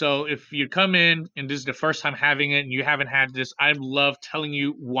 And so if you come in and this is the first time having it and you haven't had this, I love telling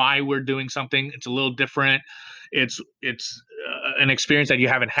you why we're doing something. It's a little different. It's an experience that you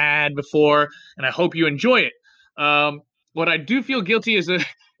haven't had before, and I hope you enjoy it. What I do feel guilty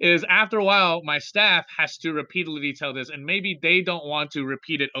is after a while, my staff has to repeatedly tell this, and maybe they don't want to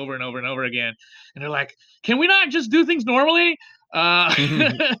repeat it over and over and over again. And they're like, "Can we not just do things normally?" Uh,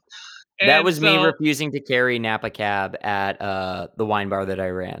 That and was me so refusing to carry Napa Cab at the wine bar that I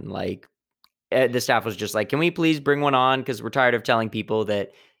ran. Like the staff was just like, "Can we please bring one on? Because we're tired of telling people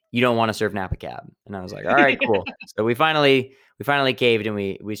that you don't want to serve Napa Cab." And I was like, "All right, cool." So we finally caved and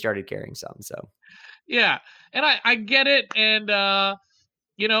we started carrying some. So yeah, and I get it. And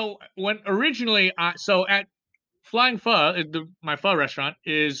when originally, so at Flying Pho, my pho restaurant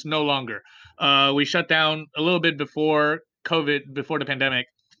is no longer. We shut down a little bit before COVID, before the pandemic,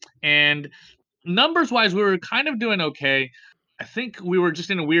 and numbers wise, we were kind of doing okay. I think we were just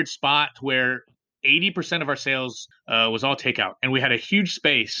in a weird spot where 80% of our sales was all takeout, and we had a huge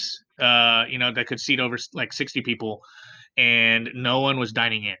space, that could seat over like 60 people, and no one was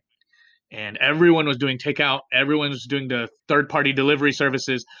dining in. and everyone was doing takeout. Everyone was doing the third-party delivery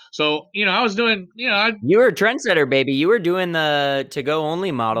services. So, I was doing, You were a trendsetter, baby. You were doing the to-go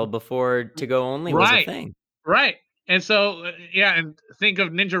only model before to-go only was a right, thing. right. And so, yeah, and think of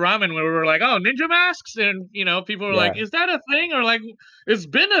Ninja Ramen where we were like, oh, ninja masks. And, people were like, Yeah. is that a thing? Or like, it's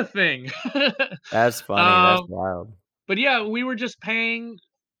been a thing. That's funny. That's um, wild. but yeah, we were just paying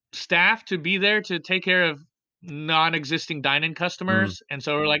staff to be there to take care of non-existing dine-in Mm, customers. And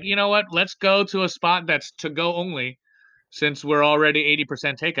so we're like, you know what? Let's go to a spot that's to go only since we're already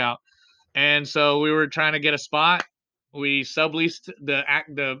 80% takeout. And so we were trying to get a spot. We subleased the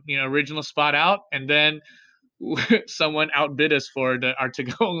original spot out, and then someone outbid us for our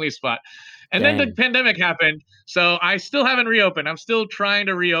to-go only spot. And then the dang. pandemic happened, so I still haven't reopened. I'm still trying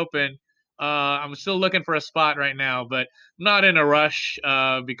to reopen. I'm still looking for a spot right now, but I'm not in a rush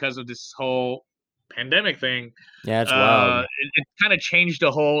because of this whole pandemic thing. Yeah, it's wild. It kind of changed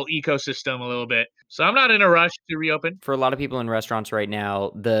the whole ecosystem a little bit, so I'm not in a rush to reopen. For a lot of people in restaurants right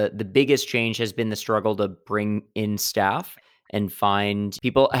now, the biggest change has been the struggle to bring in staff and find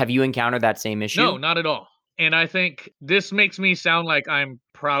people. Have you encountered that same No, issue? not at all. And I think this makes me sound like I'm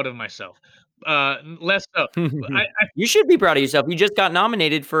proud of myself. Less so. I You should be proud of yourself. You just got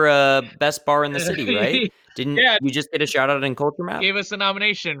nominated for a best bar in the city, right? Didn't yeah, you just get a shout out in Culture Map? gave us a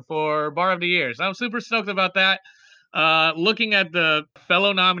nomination for Bar of the Year. So I'm super stoked about that. Looking at the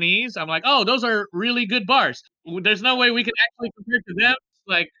fellow nominees, I'm like, oh, those are really good bars. There's no way we can actually compare to them. It's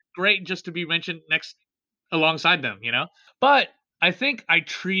like great just to be mentioned next alongside them, But I think I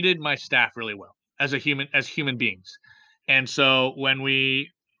treated my staff really well as human beings. And so when we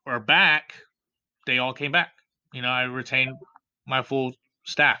are back, they all came back. I retained my full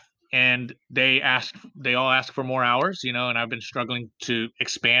staff, and they all asked for more hours, and I've been struggling to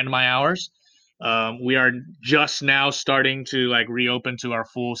expand my hours. We are just now starting to like reopen to our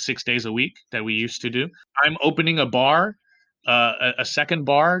full 6 days a week that we used to do. I'm opening a bar, a second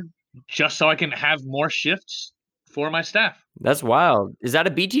bar, just so I can have more shifts for my staff. That's wild. Is that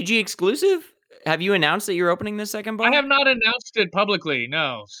a BTG exclusive? Have you announced that you're opening this second I bar? have not announced it publicly,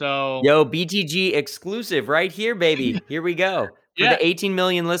 no. So Yo, BTG exclusive right here, baby. Here we go. For yeah, the 18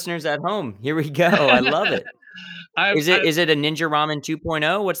 million listeners at home, here we go. I love it. I've, Is it I is it a Ninja Ramen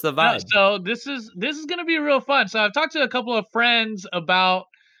 2.0? What's the no. vibe? So this is gonna be real fun. So I've talked to a couple of friends about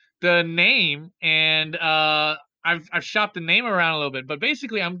the name, and I've shopped the name around a little bit. But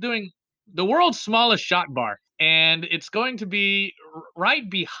basically, I'm doing the world's smallest shot bar, and it's going to be right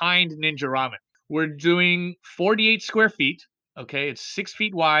behind Ninja Ramen. We're doing 48 square feet. Okay, it's 6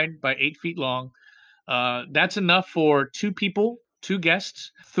 feet wide by 8 feet long. That's enough for two people, two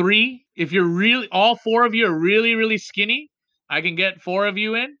guests. Three, if you're really, all four of you are really, really skinny, I can get four of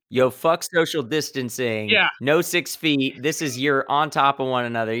you in. Yo, fuck social distancing. Yeah, No 6 feet. This is you're on top of one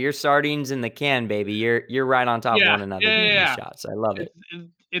another. You're sardines in the can, baby. You're right on top of yeah, one another yeah, yeah. doing these Yeah. shots. I love it.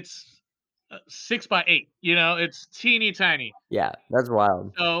 It's 6 by 8. It's teeny tiny. Yeah, that's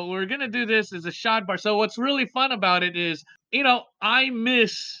wild. So we're gonna do this as a shot bar. So what's really fun about it is, I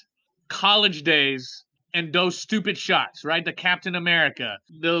miss college days and those stupid shots, right? The Captain America,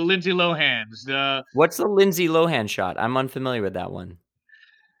 the Lindsay Lohans, the What's the Lindsay Lohan shot? I'm unfamiliar with that one.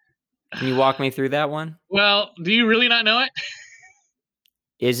 Can you walk me through that one? well, do you really not know it?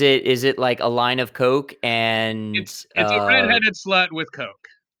 Is it like a line of Coke and It's a redheaded slut with coke.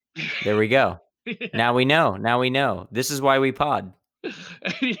 there we go. Now we know. Now we know. This is why we pod.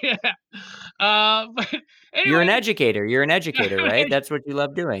 Yeah. But You're anyway, an educator. You're an educator, right? That's what you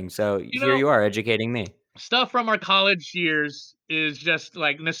love doing. So you here know, you are educating me. stuff from our college years is just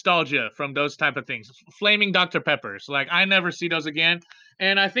like nostalgia from those type of things. Flaming Dr. Peppers. Like I never see those again.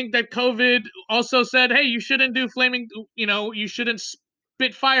 And I think that COVID also said, hey, you shouldn't do flaming, you shouldn't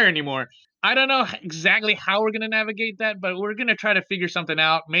spit fire anymore. I don't know exactly how we're going to navigate that, but we're going to try to figure something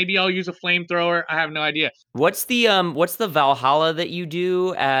out. Maybe I'll use a flamethrower. I have no idea. What's the Valhalla that you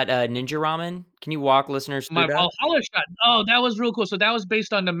do at Ninja Ramen? Can you walk listeners through My that? Valhalla shot. Oh, that was real cool. So that was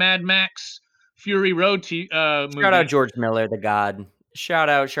based on the Mad Max Fury Road Shout out movie. George Miller, the God. Shout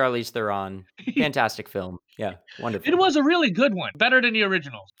out Charlize Theron. Fantastic film. Yeah, It wonderful. was a really good one, better than the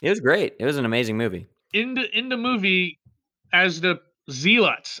original. It was great. It was an amazing movie. In the movie, as the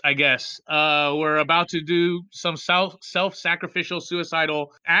zealots, I guess, were about to do some self-sacrificial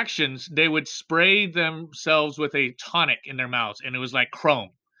suicidal actions, they would spray themselves with a tonic in their mouths, and it was like chrome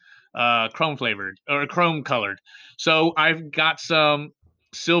flavored or chrome colored. So I've got some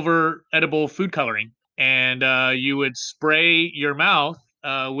silver edible food coloring, and you would spray your mouth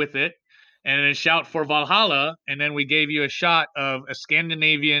with it, and then shout for Valhalla, and then we gave you a shot of a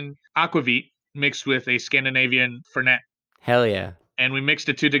Scandinavian aquavit mixed with a Scandinavian Fernet. Hell yeah. and we mixed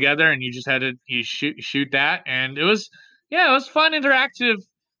the two together, and you just had to you shoot that, and it was fun, interactive.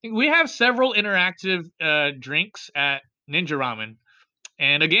 We have several interactive drinks at Ninja Ramen,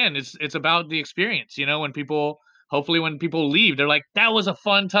 and again, it's about the experience. When people hopefully when people leave, they're like, that was a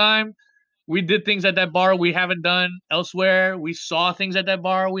fun time. We did things at that bar we haven't done elsewhere. We saw things at that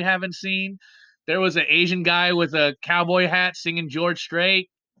bar we haven't seen. There was an Asian guy with a cowboy hat singing George Strait,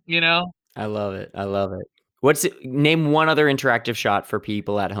 you know. I love it. I love it. Name one other interactive shot for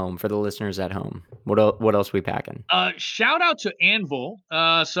people at home, for the listeners at home. What else we packing? Shout out to Anvil.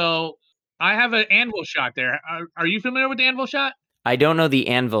 So I have an Anvil shot there. Are you familiar with the Anvil shot? I don't know the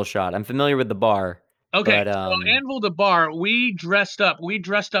Anvil shot. I'm familiar with the bar, Okay, but so Anvil the bar, we dressed up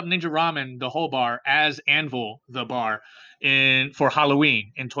Ninja Ramen, the whole bar, as Anvil the bar for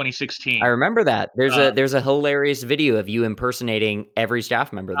Halloween in I 2016. remember that. There's a hilarious video of you impersonating every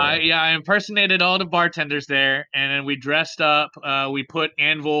staff member there. I impersonated all the bartenders there, and then we dressed up. We put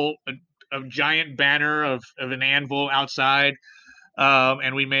Anvil, a giant banner of an anvil outside,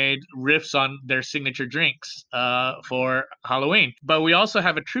 and we made riffs on their signature drinks for Halloween. But we also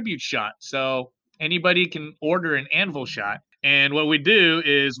have a tribute shot, so anybody can order an Anvil shot. And what we do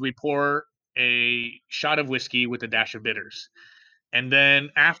is we pour a shot of whiskey with a dash of bitters, and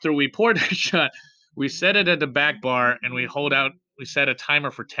then after we pour that shot, we set it at the back bar, and we set a timer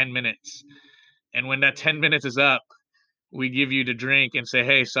for 10 minutes. And when that 10 minutes is up, we give you the drink and say,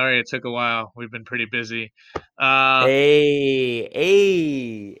 hey, sorry it took a while. We've been pretty busy. Hey,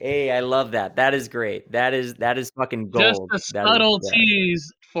 I love that. That is great. That is fucking Just gold. the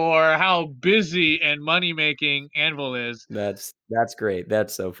subtleties for how busy and money making Anvil is. That's great.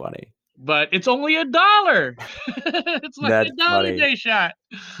 That's so funny. But it's only $1. It's like That's $1 a funny. day shot.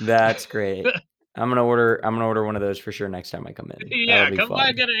 That's great. I'm gonna order one of those for sure next time I come in. That'll Yeah, be come by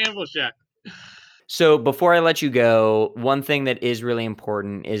and fun. get an Anvil shot. So before I let you go, one thing that is really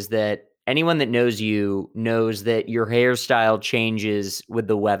important is that anyone that knows you knows that your hairstyle changes with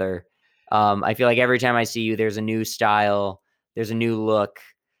the weather. I feel like every time I see you, there's a new style, there's a new look.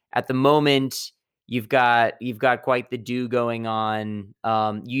 At the moment, you've got quite the do going on.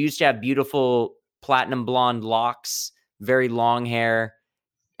 You used to have beautiful platinum blonde locks, very long hair,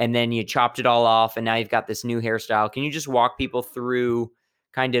 and then you chopped it all off, and now you've got this new hairstyle. Can you just walk people through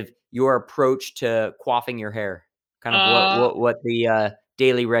kind of your approach to coiffing your hair? Kind of what the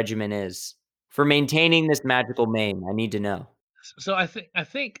daily regimen is for maintaining this magical mane. I need to know. So I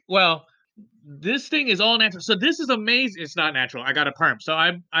think well, this thing is all natural. So this is amazing. It's not natural. I got a perm. So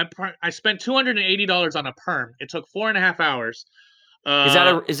I spent $280 on a perm. It took 4.5 hours.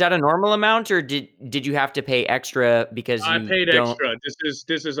 Is that a normal amount, or did you have to pay extra because I you paid don't? extra.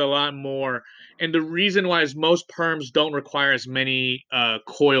 This is a lot more, and the reason why is most perms don't require as many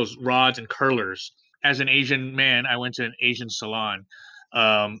coils, rods, and curlers. As an Asian man, I went to an Asian salon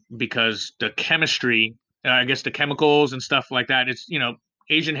because the chemistry, I guess the chemicals and stuff like that. It's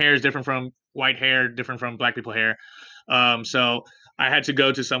Asian hair is different from white hair, different from black people hair. So I had to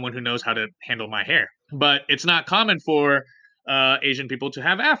go to someone who knows how to handle my hair. But it's not common for Asian people to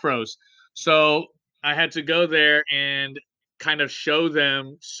have afros. So I had to go there and kind of show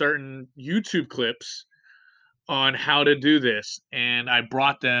them certain YouTube clips on how to do this. And I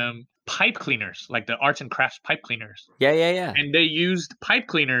brought them pipe cleaners, like the arts and crafts pipe cleaners. Yeah. And they used pipe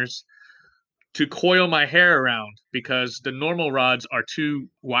cleaners to coil my hair around because the normal rods are too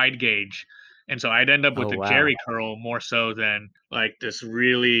wide gauge. And so I'd end up Oh with a wow. jerry curl more so than like this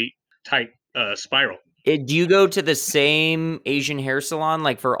really tight spiral. Do you go to the same Asian hair salon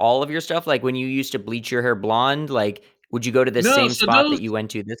like for all of your stuff? Like when you used to bleach your hair blonde, like would you go to the No, same so spot that you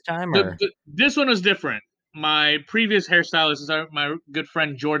went to this time, or? this one was different. My previous hairstylist is my good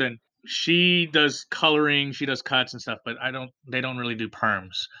friend Jordan. She does coloring, she does cuts and stuff, but they don't really do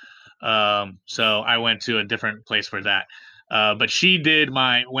perms. So I went to a different place for that. But she did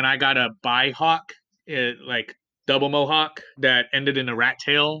when I got a bihawk, like double mohawk that ended in a rat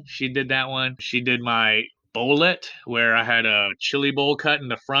tail. She did that one. She did my bowlet where I had a chili bowl cut in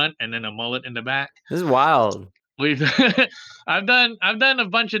the front and then a mullet in the back. This is wild. We've I've done a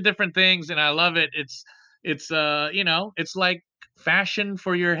bunch of different things and I love it. It's like fashion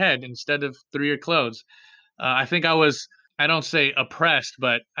for your head instead of through your clothes. I think I don't say oppressed,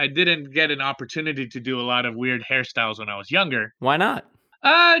 but I didn't get an opportunity to do a lot of weird hairstyles when I was younger. Why not?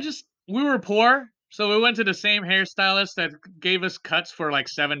 Just we were poor, so we went to the same hairstylist that gave us cuts for like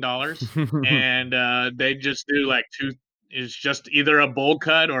 $7, and they just do like two. It's just either a bowl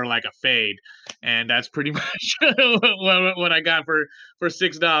cut or like a fade, and that's pretty much what I got for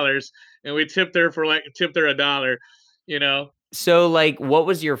 $6. And we tipped her $1, you know. So, like, what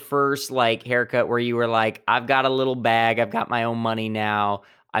was your first like haircut where you were like, I've got a little bag, I've got my own money now.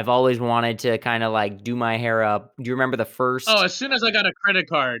 I've always wanted to kind of like do my hair up. Do you remember the Oh, first? as soon as I got a credit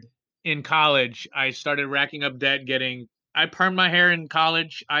card in college, I started racking up debt. I permed my hair in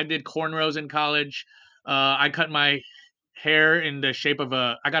college. I did cornrows in college. I cut my hair in the shape of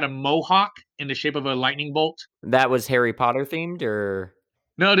I got a mohawk in the shape of a lightning bolt. That was Harry Potter themed, or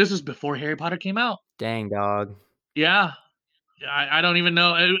No, this was before Harry Potter came out. dang dog. Yeah, I don't even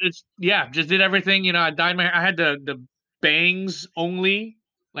know. It's yeah, just did everything. You know, I dyed my hair. I had the bangs only,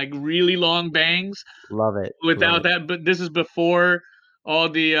 like really long bangs. Love it. Love Without that, but this is before all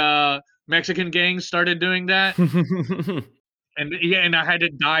the Mexican gangs started doing that. it. And yeah, and I had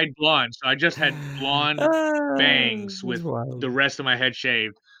it dyed blonde. So I just had blonde bangs That's with wild. the rest of my head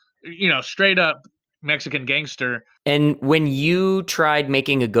shaved. You know, straight up Mexican gangster. And when you tried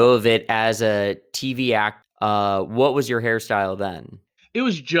making a go of it as a TV act, what was your hairstyle then? It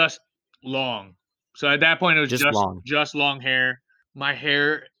was just long. So at that point it was Just long. just long hair. My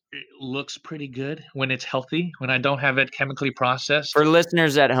hair looks pretty good when it's healthy, when I don't have it chemically processed. For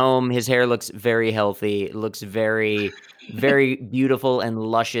listeners at home, his hair looks very healthy. It looks very, very beautiful and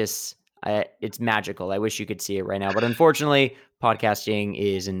luscious. It's magical. I wish you could see it right now, but unfortunately, podcasting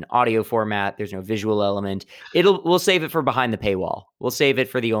is an audio format. There's no visual element. We'll save it for behind the paywall. We'll save it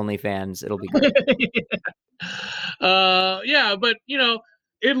for the OnlyFans. It'll be great. Yeah, but you know,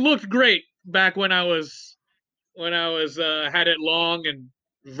 it looked great back when I was had it long and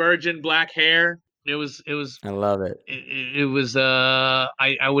virgin black hair. I love it. It was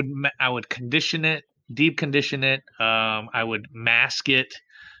I would condition it, deep condition it. I would mask it.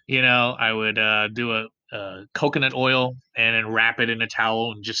 You know, I would do a coconut oil and then wrap it in a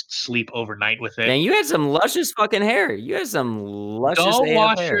towel and just sleep overnight with it. Man, you had some luscious fucking hair. You had some luscious Don't AF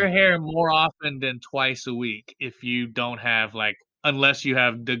wash your hair. hair more often than twice a week if you don't have like unless you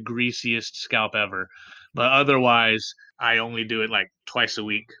have the greasiest scalp ever. But otherwise, I only do it like twice a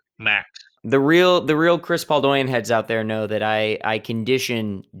week max. The real Chris Paldoyan heads out there know that I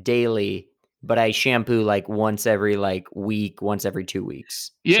condition daily, but I shampoo like once every like week, once every 2 weeks.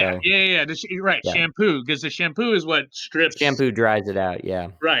 Yeah, So yeah, yeah. You're right, yeah, shampoo because the shampoo is what strips. shampoo dries it out. Yeah,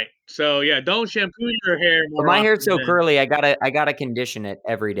 Right. So yeah, don't shampoo your hair but more my hair's often so than. curly, I gotta condition it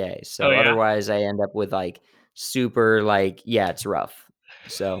every day. Oh So yeah. otherwise, I end up with like super like yeah, it's rough.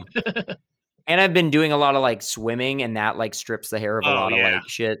 So and I've been doing a lot of like swimming, and that like strips the hair of a Oh lot of yeah. like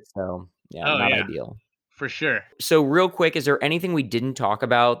shit. So yeah, Oh not yeah. ideal. For sure. So, real quick, is there anything we didn't talk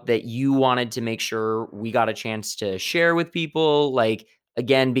about that you wanted to make sure we got a chance to share with people? Like,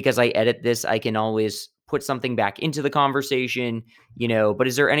 again, because I edit this, I can always put something back into the conversation, but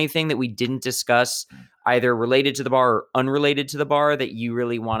is there anything that we didn't discuss, either related to the bar or unrelated to the bar, that you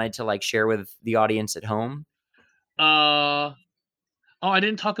really wanted to like share with the audience at home? Uh oh, I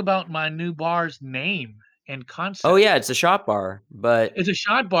didn't talk about my new bar's name and Oh, concept. yeah, it's a shot bar, but It's a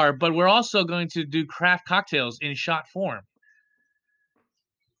shot bar, but we're also going to do craft cocktails in shot form.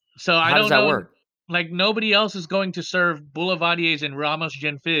 So I how does don't that know, work? like nobody else is going to serve Boulevardiers and Ramos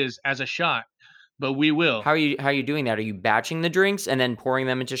Gin Fizz as a shot, but we will. How are you doing that? Are you batching the drinks and then pouring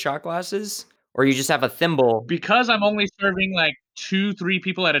them into shot glasses? Or you just have a thimble? Because I'm only serving like 2, 3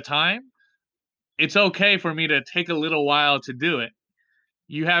 people at a time, it's okay for me to take a little while to do it.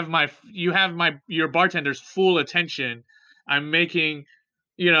 You have my your bartender's full attention. I'm making,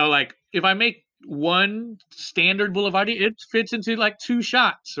 like if I make one standard Boulevardi, it fits into like 2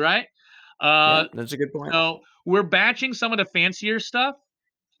 shots, right? Yeah, Uh, that's a good point. so we're batching some of the fancier stuff,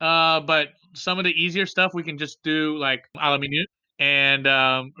 but some of the easier stuff we can just do like a la minute. And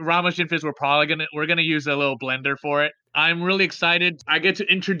Ramos Gin Fizz, we're gonna use a little blender for it. I'm really excited. I get to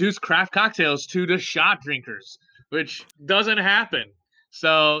introduce craft cocktails to the shot drinkers, which doesn't happen.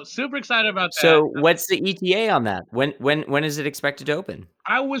 So super excited about that. So what's the ETA on that? When is it expected to open?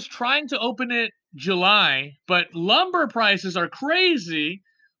 I was trying to open it July, but lumber prices are crazy.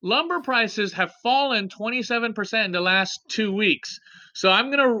 Lumber prices have fallen 27% in the last 2 weeks. So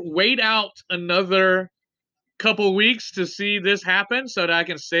I'm going to wait out another couple weeks to see this happen so that I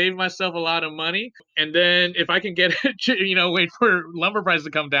can save myself a lot of money. And then if I can get it, wait for lumber prices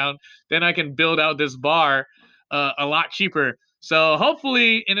to come down, then I can build out this bar a lot cheaper. So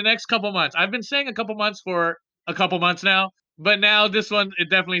hopefully in the next couple months, I've been saying a couple months for a couple months now, but now this one,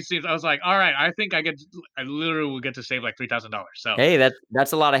 it definitely seems, I was like, all right, I think I literally will get to save like $3,000. So Hey,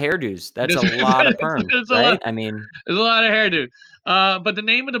 that's a lot of hairdos. That's this, a lot of perms, it's a lot. right? I mean, There's a lot of hairdo. But the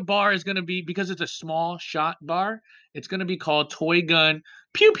name of the bar is going to be, because it's a small shot bar, it's going to be called Toy Gun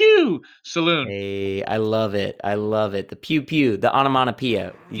Pew Pew Saloon. hey, I love it. I love it. The pew pew, the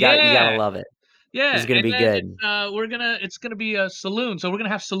onomatopoeia. You gotta Yeah. love it. Yeah, This is gonna and be then good. it's gonna be a saloon, so we're gonna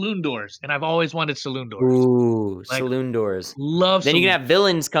have saloon doors, and I've always wanted saloon doors. Ooh, Like, saloon doors. love Then you can saloon. have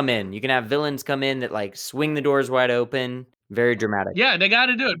villains come in. You can have villains come in that like swing the doors wide open. Very dramatic. Yeah, they got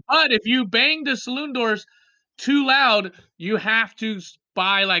to do it. But if you bang the saloon doors too loud, you have to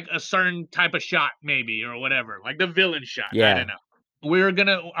buy like a certain type of shot, maybe or whatever, like the villain shot. I Yeah. don't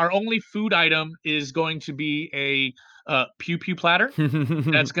know. Our only food item is going to be a pew pew platter.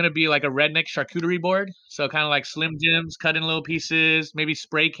 That's gonna be like a redneck charcuterie board. So kind of like Slim Jims, cut in little pieces, maybe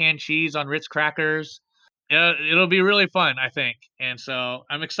spray can cheese on Ritz crackers. It'll be really fun, I think. And so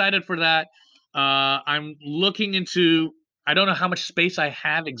I'm excited for that. I'm looking into. I don't know how much space I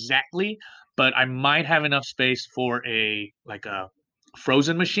have exactly, but I might have enough space for a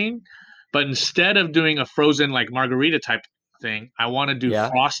frozen machine. But instead of doing a frozen like margarita type thing, I want to do Yeah.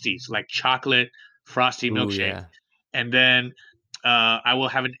 frosties, like chocolate frosty Ooh, milkshake, yeah. and then I will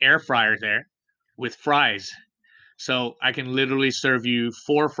have an air fryer there with fries. So I can literally serve you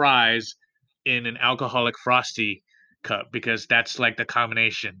 4 fries in an alcoholic frosty cup because that's like the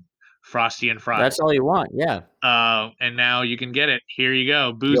combination, frosty and fries. That's all you want. Yeah. And now you can get it. Here you go,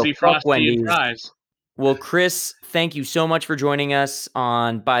 Yo, boozy fuck frosty and Wendy's. fries. Well, Chris, thank you so much for joining us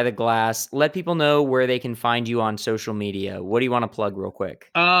on By the Glass. Let people know where they can find you on social media. What do you want to plug real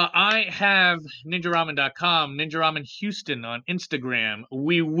quick? I have ninjaramen.com, Ninja Ramen Houston on Instagram.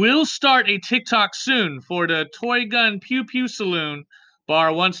 We will start a TikTok soon for the Toy Gun Pew Pew Saloon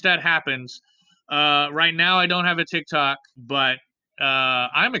bar once that happens. Right now I don't have a TikTok, but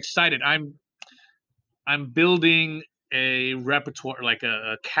I'm excited. I'm building a repertoire, like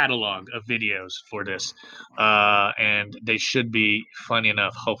a catalog of videos for this, and they should be funny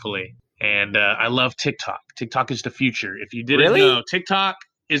enough, hopefully. And I love TikTok. TikTok is the future. If you didn't Really? know, TikTok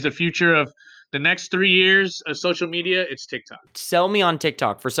is the future of the next 3 years of social media. It's TikTok. Sell me on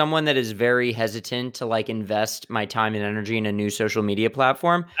TikTok for someone that is very hesitant to like invest my time and energy in a new social media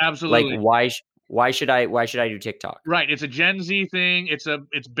platform. Like Absolutely. why should I do TikTok? Right. It's a Gen Z thing. It's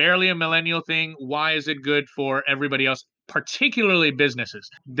barely a millennial thing. Why is it good for everybody else, particularly businesses?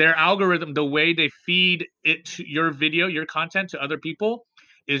 Their algorithm, the way they feed it to your video, your content to other people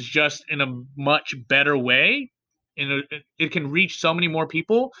is just in a much better way. It can reach so many more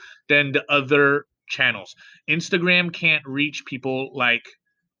people than the other channels. Instagram can't reach people like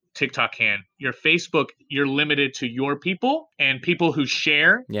TikTok can. Your Facebook, you're limited to your people and people who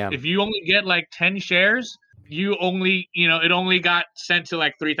share. Yeah. If you only get like 10 shares, it only got sent to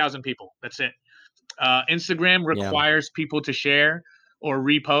like 3,000 people. That's it. Instagram Yeah. requires people to share or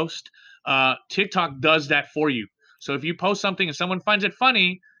repost. TikTok does that for you. So if you post something and someone finds it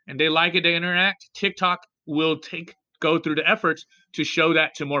funny and they like it, they interact, TikTok will go through the efforts to show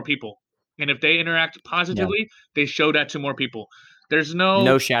that to more people. And if they interact Yeah. positively, they show that to more people. There's no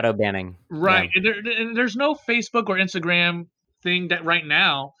No shadow banning. Right. Yeah. And there's no Facebook or Instagram thing that right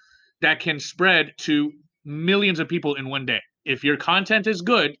now that can spread to millions of people in one day. If your content is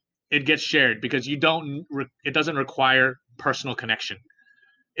good, it gets shared because it doesn't require personal connection.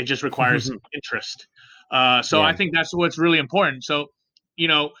 It just requires interest. So I Yeah. think that's what's really important. So, you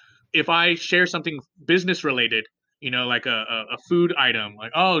know, if I share something business related, like a food item,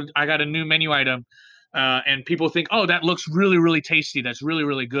 like, oh, I got a new menu item, and people think, oh, that looks really, really tasty. That's really,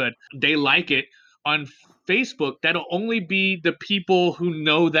 really good. They like it. On Facebook, that'll only be the people who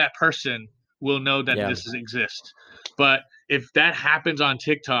know that person will know that Yeah. this exists. But if that happens on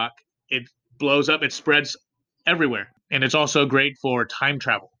TikTok, it blows up, it spreads everywhere. And it's also great for time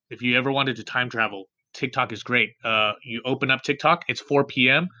travel. If you ever wanted to time travel, TikTok is great. You open up TikTok, it's 4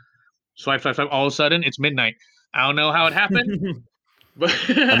 p.m. Swipe, swipe, swipe. All of a sudden, it's midnight. I don't know how it happened, but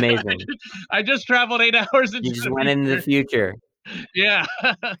Amazing. I just traveled 8 hours into You just the went into the future. future. Yeah.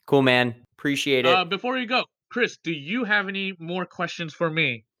 Cool, man. Appreciate it. Before you go, Chris, do you have any more questions for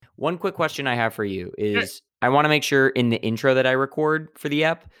me? One quick question I have for you Sure. is I want to make sure in the intro that I record for the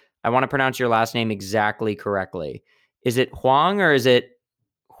app, I want to pronounce your last name exactly correctly. Is it Huang or is it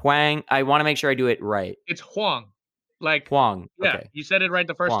Huang? I want to make sure I do it right. It's Huang. Like, Huang. yeah, Okay. you said it right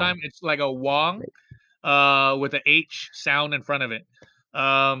the first Huang. time. It's like a Wong, Great. with a H sound in front of it.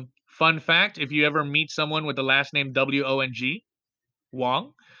 Fun fact: if you ever meet someone with the last name Wong,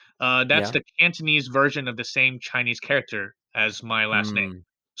 Wong, that's Yeah. the Cantonese version of the same Chinese character as my last name. Mm.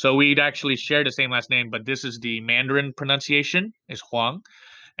 So we'd actually share the same last name, but this is the Mandarin pronunciation is Huang,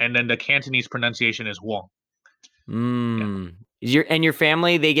 and then the Cantonese pronunciation is Wong. Yeah. Mm. Your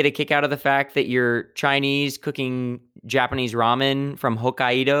family, they get a kick out of the fact that you're Chinese cooking Japanese ramen from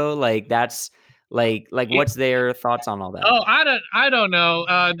Hokkaido. Like that's like Yeah. what's their thoughts on all that? Oh, I don't know.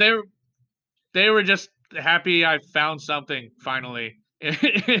 They were just happy I found something finally.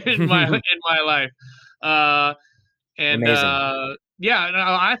 in my life. Uh, and Amazing. yeah, no,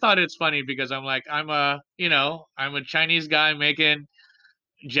 I thought it's funny because I'm like, I'm a Chinese guy making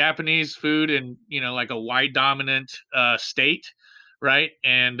Japanese food in, like a white dominant state, right?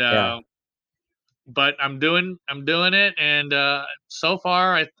 And Yeah. but I'm doing it, and so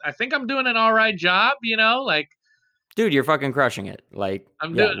far I think I'm doing an all right job, like Dude, you're fucking crushing it. Like,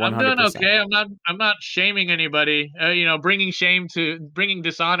 I'm yeah, doing I'm doing 100%. okay. I'm not shaming anybody. Bringing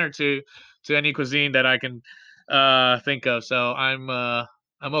dishonor to any cuisine that I can think of. So I'm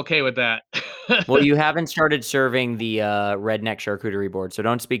okay with that. Well, you haven't started serving the redneck charcuterie board, so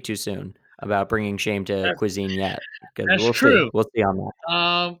don't speak too soon about bringing shame to That's cuisine yet, because that's we'll see. true. We'll see on that.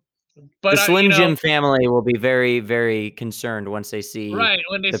 Um, The but Slim Jim family will be very, very concerned once they see right,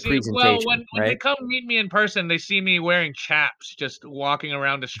 when they the see well, presentation, when they right? come meet me in person, they see me wearing chaps just walking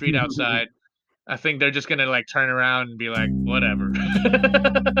around the street outside. I think they're just gonna, like, turn around and be like, "Whatever."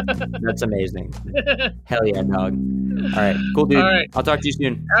 That's amazing. Hell yeah, dog. All right, cool, dude. Alright. I'll talk to you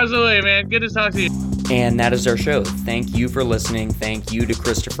soon. Absolutely, man. Good to talk to you. And that is our show. Thank you for listening. Thank you to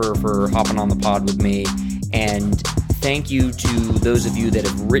Christopher for hopping on the pod with me. And thank you to those of you that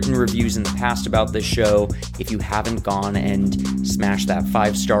have written reviews in the past about this show. If you haven't gone and smashed that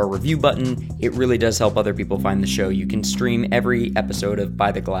 5-star review button, it really does help other people find the show. You can stream every episode of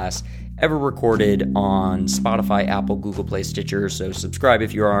By the Glass ever recorded on Spotify, Apple, Google Play, Stitcher. So subscribe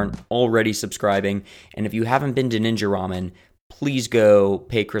if you aren't already subscribing. And if you haven't been to Ninja Ramen, please go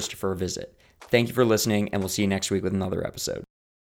pay Christopher a visit. Thank you for listening, and we'll see you next week with another episode.